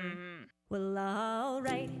 Well, all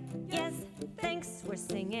right. Yes, thanks. We're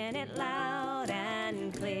singing it loud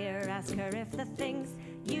and clear. Ask her if the things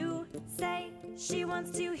you say she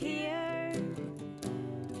wants to hear.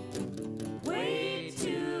 Wait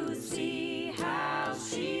to see how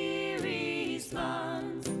she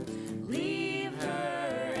responds. Leave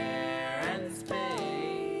her air and space.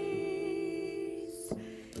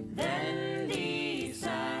 Then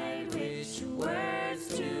decide which words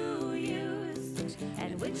to use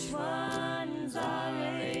and which ones are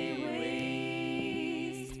a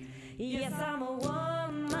waste. Yes, I'm a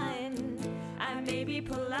woman. I may be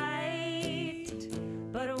polite,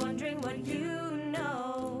 but wondering what you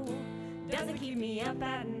know doesn't keep me up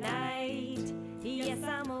at night. Yes,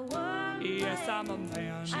 I'm a woman. Yes, I'm a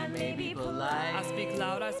man. I may be polite. I speak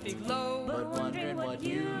loud, I speak low. But wondering what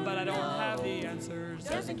you But I don't know have the answers.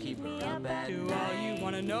 doesn't keep me up at Do night. all you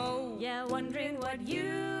wanna know. Yeah, wondering what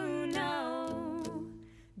you know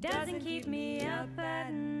doesn't keep me up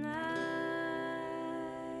at night.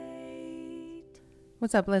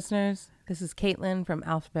 What's up, listeners? This is Caitlin from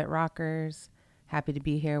Alphabet Rockers. Happy to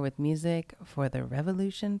be here with music for the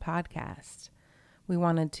Revolution podcast. We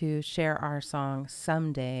wanted to share our song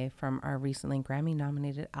Someday from our recently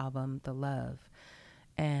Grammy-nominated album, The Love.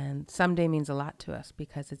 And Someday means a lot to us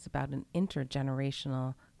because it's about an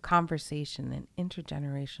intergenerational conversation, an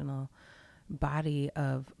intergenerational body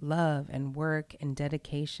of love and work and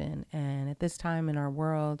dedication. And at this time in our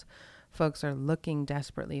world, folks are looking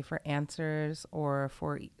desperately for answers or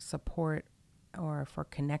for support or for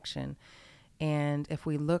connection. And if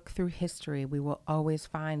we look through history, we will always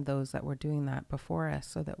find those that were doing that before us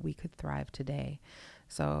so that we could thrive today.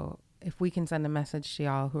 So if we can send a message to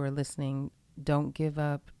y'all who are listening, don't give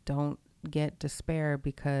up, don't get despair,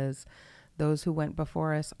 because those who went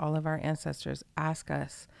before us, all of our ancestors, ask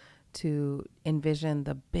us to envision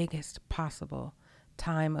the biggest possible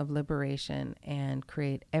time of liberation and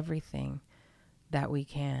create everything that we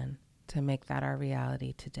can to make that our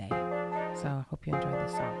reality today. So I hope you enjoy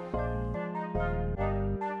this song.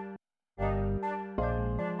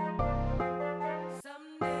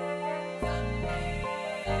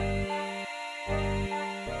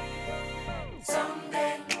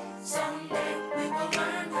 Someday, we will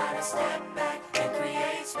learn how to step back and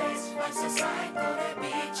create space for society to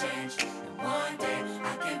be changed. And one day,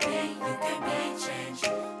 I can be, you can be changed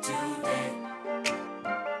today.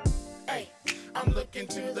 Hey, I'm looking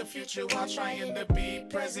to the future while trying to be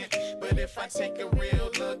present. But if I take a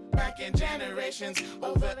real look back in generations,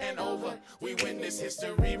 over and over, we witness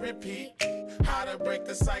history repeat. How to break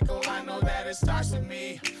the cycle, I know that it starts with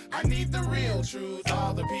me. I need the real truth,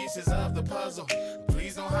 all the pieces of the puzzle.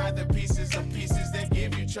 Please don't hide the pieces of pieces that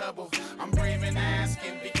give you trouble. I'm brave and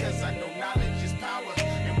asking because I know knowledge is power.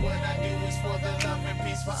 And what I do is for the love and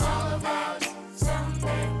peace for all of ours.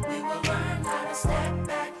 Someday we will learn how to step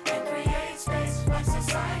back and create space for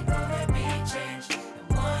society to be changed.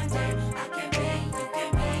 And one day I can be, you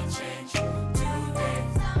can be changed today.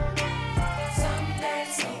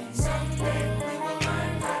 Someday we will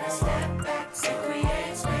learn how to step back and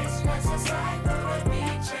create space for society to be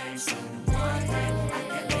changed. And one day I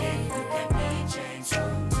can be, you can be changed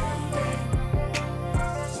today.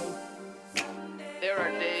 There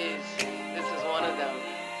are days, this is one of them,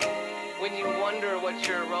 when you wonder what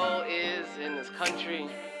your role is in this country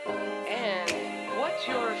and what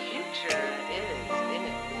your future is in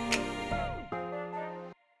it.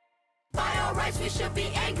 By all rights, we should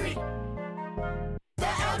be angry.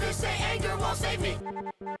 The elders say anger won't save me.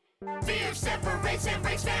 Fear separates and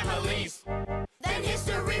breaks families. Then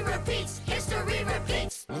history repeats, history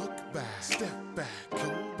repeats. Look back, step back.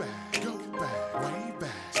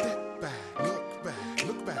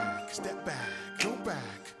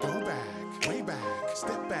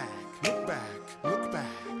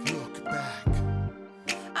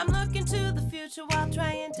 look into the future while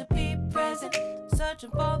trying to be present.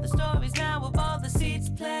 Searching for the stories now of all the seeds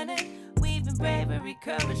planted. Weaving bravery,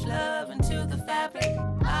 courage, love into the fabric.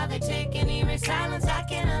 Are they taking eerie silence? I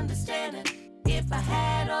can't understand it. If I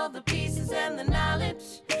had all the pieces and the knowledge,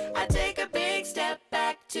 I'd take a big step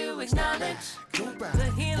back to acknowledge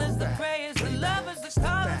the healers, the prayers, the lovers, the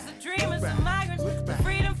callers, the dreamers, the migrants, the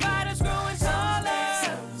freedom fighters growing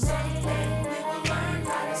taller. Someday we will learn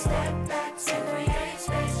how to step back and create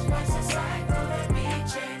space. Once the cycle let me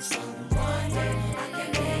change. One day I can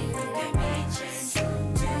make, you can be changed.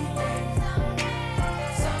 Today,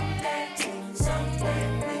 someday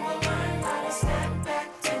we will learn how to step back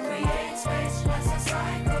and create space. Once the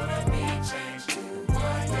cycle let me change.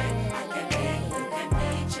 One day I can make, you can be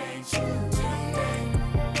changed.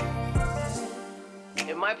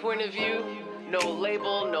 Today. In my point of view, no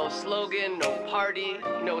label, no slogan, no party,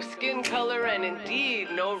 no skin color, and indeed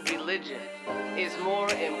no religion is more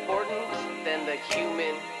important than the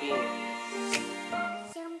human being.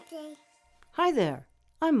 Hi there,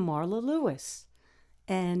 I'm Marla Lewis,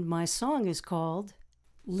 and my song is called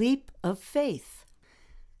Leap of Faith.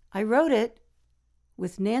 I wrote it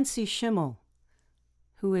with Nancy Schimmel,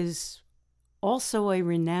 who is also a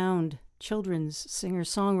renowned children's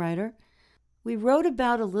singer-songwriter. We wrote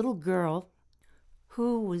about a little girl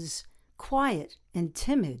who was quiet and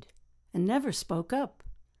timid and never spoke up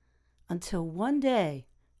until one day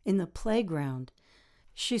in the playground,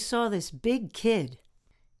 she saw this big kid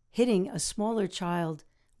hitting a smaller child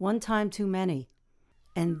one time too many.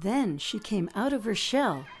 And then she came out of her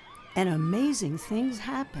shell and amazing things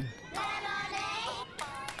happened.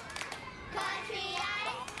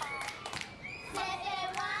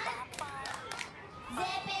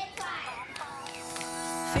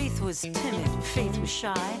 Faith was timid, Faith was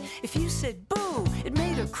shy. If you said boo, it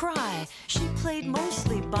made her cry. She played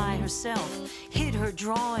mostly by herself, hid her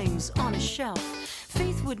drawings on a shelf.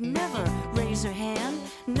 Faith would never raise her hand.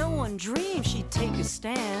 No one dreamed she'd take a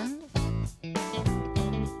stand.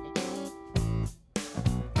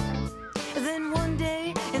 Then one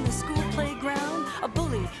day in the school playground, a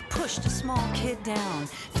bully pushed a small kid down.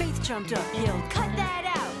 Faith jumped up, yelled, "Cut that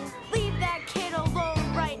out! Leave that kid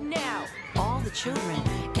alone right now!" All the children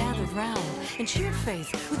gathered round and cheered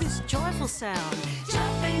Faith with this joyful sound.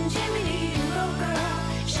 Jumping Jiminy, you go girl,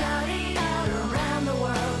 shouting out around the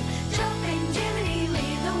world. Jumping Jiminy,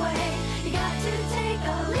 lead the way. You got to take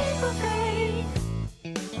a leap of faith.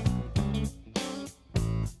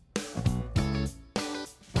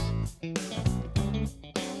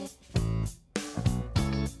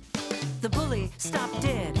 The bully stopped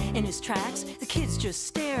dead in his tracks. The kids just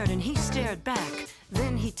stared and he stared back.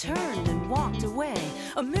 Then he turned and walked away.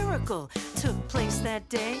 A miracle took place that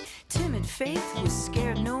day. Timid Faith was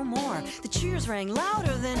scared no more. The cheers rang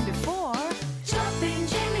louder than before. Jumping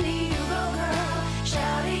Jiminy, you go girl,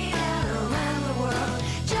 shouting out around the world.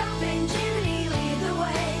 Jumping Jiminy, lead the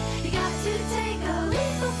way. You got to take a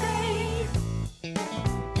leap of faith.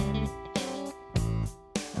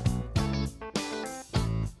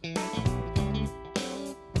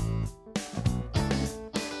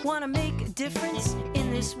 Want to make a difference in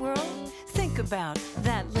this world? Think about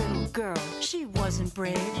that little girl. She wasn't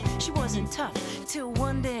brave, she wasn't tough, till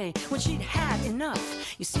one day when she'd had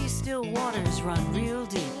enough. You see, still waters run real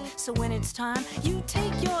deep, so when it's time, you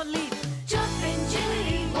take your leap. Jumping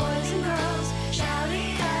Jiminy, boys and girls,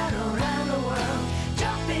 shouting out around the world.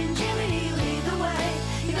 Jumping Jiminy, lead the way.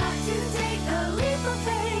 You got to take a leap of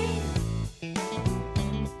faith.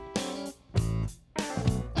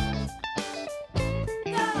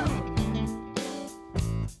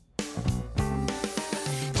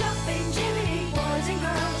 Jumping Jiminy, boys and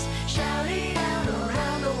girls, shouting out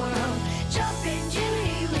around the world. Jumping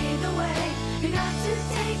Jiminy, lead the way. You got to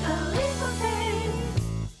take a leap of faith.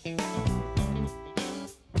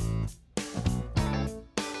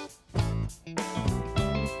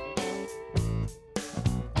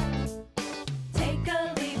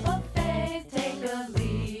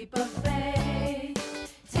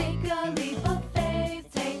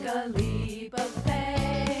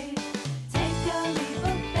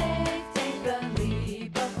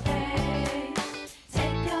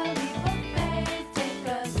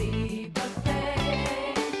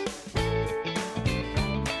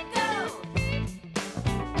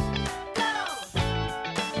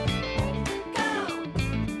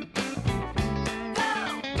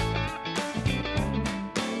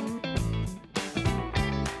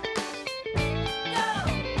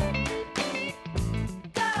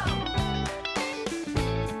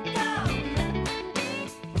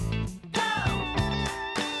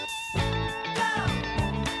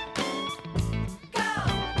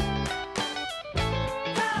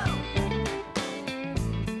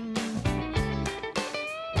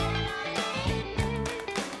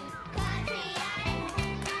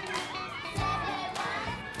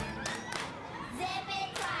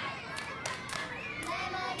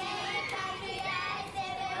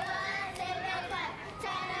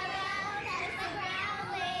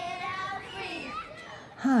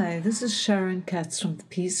 Hi, this is Sharon Katz from the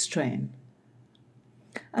Peace Train.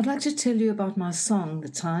 I'd like to tell you about my song, The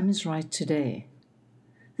Time Is Right Today.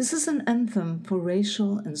 This is an anthem for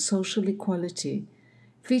racial and social equality,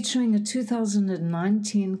 featuring a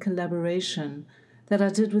 2019 collaboration that I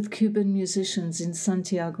did with Cuban musicians in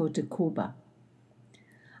Santiago de Cuba.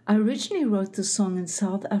 I originally wrote the song in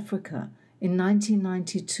South Africa in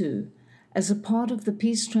 1992 as a part of the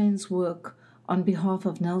Peace Train's work on behalf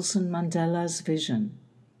of Nelson Mandela's vision.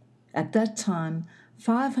 At that time,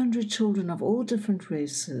 500 children of all different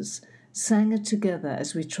races sang it together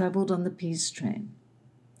as we traveled on the Peace Train.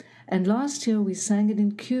 And last year we sang it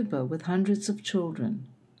in Cuba with hundreds of children.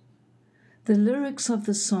 The lyrics of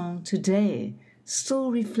the song today still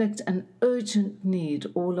reflect an urgent need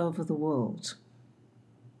all over the world.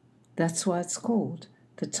 That's why it's called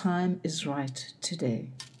The Time Is Right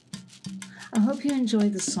Today. I hope you enjoy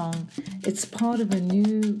the song. It's part of a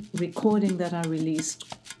new recording that I released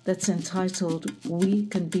that's entitled We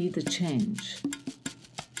Can Be the Change.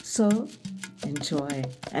 So, enjoy,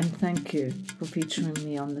 and thank you for featuring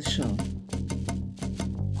me on the show.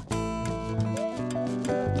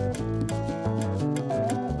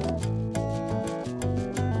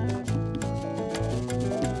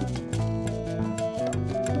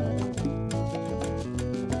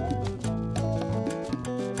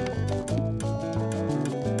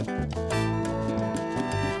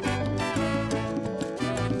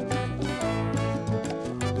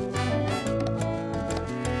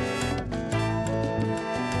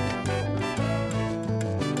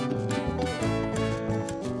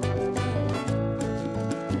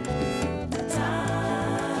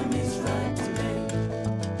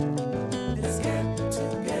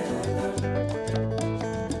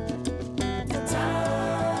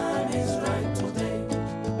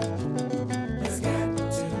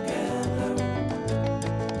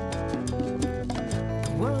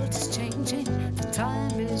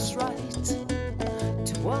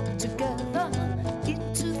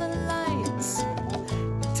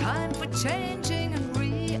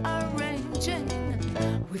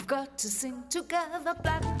 To sing together,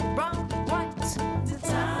 black, brown, white. The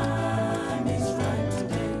time is right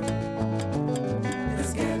today.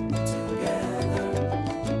 Let's get together.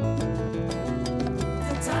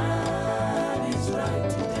 The time is right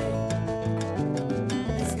today.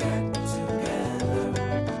 Let's get together.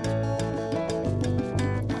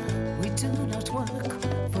 We do not work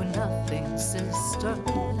for nothing,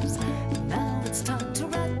 sisters. Now it's time to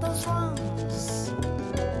right those wrongs.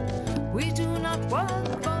 We do not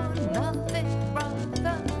work for nothing,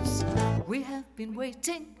 brothers. We have been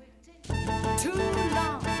waiting too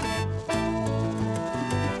long.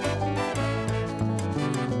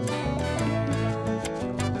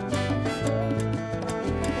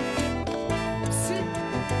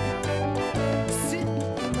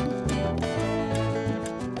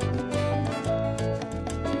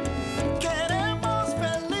 Queremos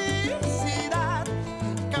felicidad,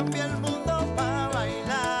 cambia el mundo para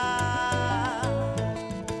bailar.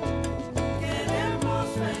 Queremos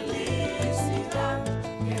felicidad,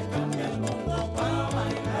 que cambie el mundo para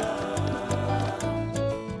bailar.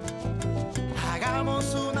 Hagamos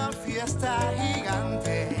una fiesta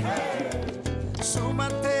gigante.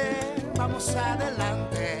 Súmate, vamos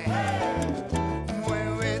adelante.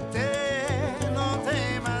 Muévete, no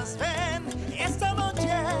temas, ven. Esta noche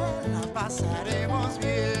la pasaremos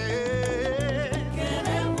bien.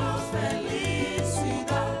 Queremos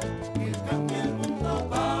felicidad, que cambie el mundo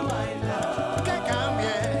para bailar. Que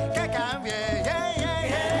cambie, yeah, yeah,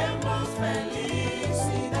 yeah. Queremos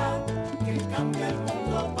felicidad, que cambie el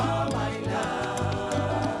mundo para bailar.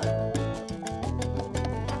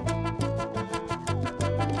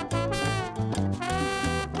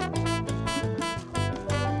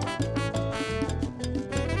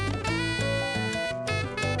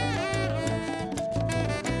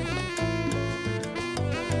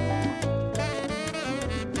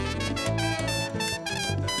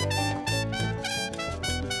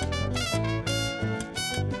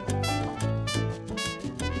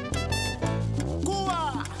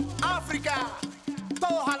 Cuba, África,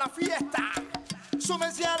 todos a la fiesta.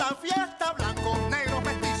 Súmense a la fiesta, blancos, negros,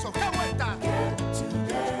 mestizos, ¡qué vuelta! Get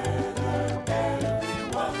together,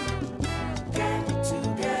 everyone. Get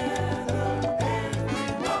together,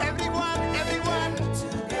 everyone. Everyone.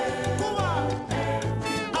 Cuba,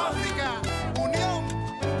 África, unión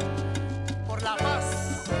por la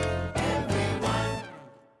paz. Everyone.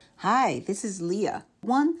 Hi, this is Leah.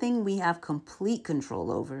 One thing we have complete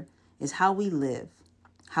control over is how we live,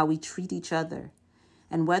 how we treat each other,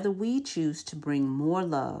 and whether we choose to bring more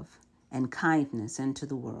love and kindness into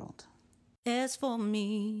the world. As for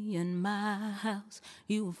me and my house,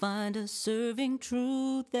 you will find us serving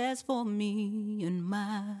truth. As for me and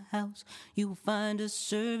my house, you will find us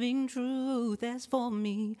serving truth. As for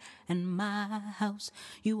me and my house,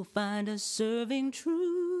 you will find us serving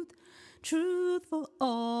truth. Truth for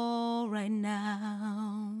all right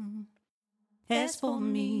now. As for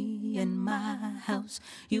me and my house,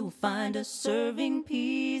 you will find us serving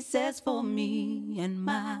peace. As for me and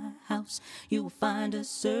my house, you will find us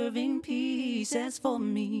serving peace. As for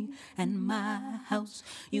me and my house,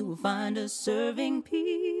 you will find us serving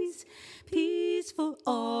peace. Peace for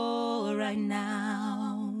all right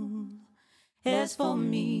now. As for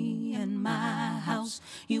me and my house,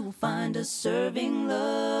 you will find us serving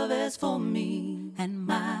love. As for me and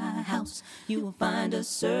my house, you will find us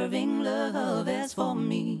serving love. As for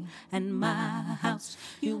me and my house,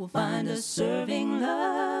 you will find us serving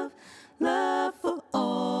love. Love for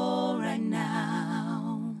all right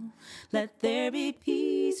now. Let there be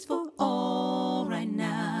peace for all right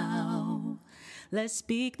now. Let's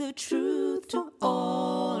speak the truth to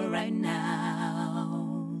all right now.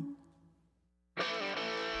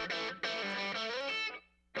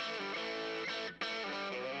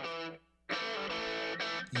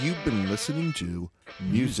 You've been listening to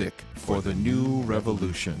Music for the New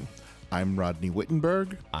Revolution. I'm Rodney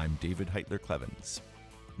Wittenberg. I'm David Heitler-Clevens.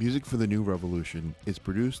 Music for the New Revolution is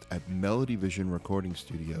produced at Melody Vision Recording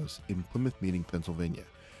Studios in Plymouth Meeting, Pennsylvania.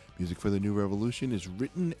 Music for the New Revolution is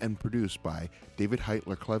written and produced by David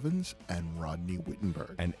Heitler-Clevens and Rodney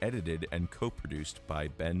Wittenberg. And edited and co-produced by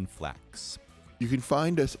Ben Flax. You can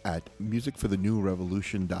find us at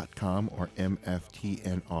musicforthenewrevolution.com or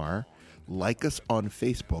MFTNR. Like us on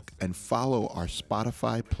Facebook and follow our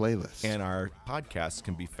Spotify playlist. And our podcasts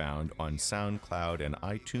can be found on SoundCloud and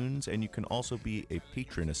iTunes, and you can also be a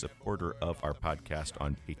patron, a supporter of our podcast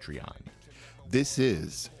on Patreon. This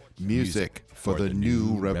is Music for the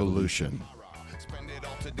New Revolution. Spend it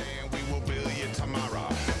all today and we will bill you tomorrow.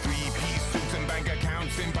 3-piece suits and bank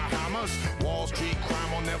accounts in Bahamas. Wall Street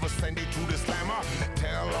crime will never send it to the slammer.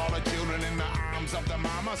 Tell all the children in the arms of the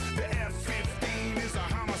mamas. The F-15 is a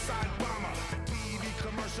homicide bomber. TV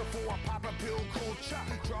commercial for a popper pill culture.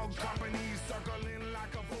 Drug companies circling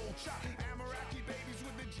like a vulture. Ameraki babies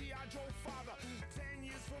with the G.I. Joe father.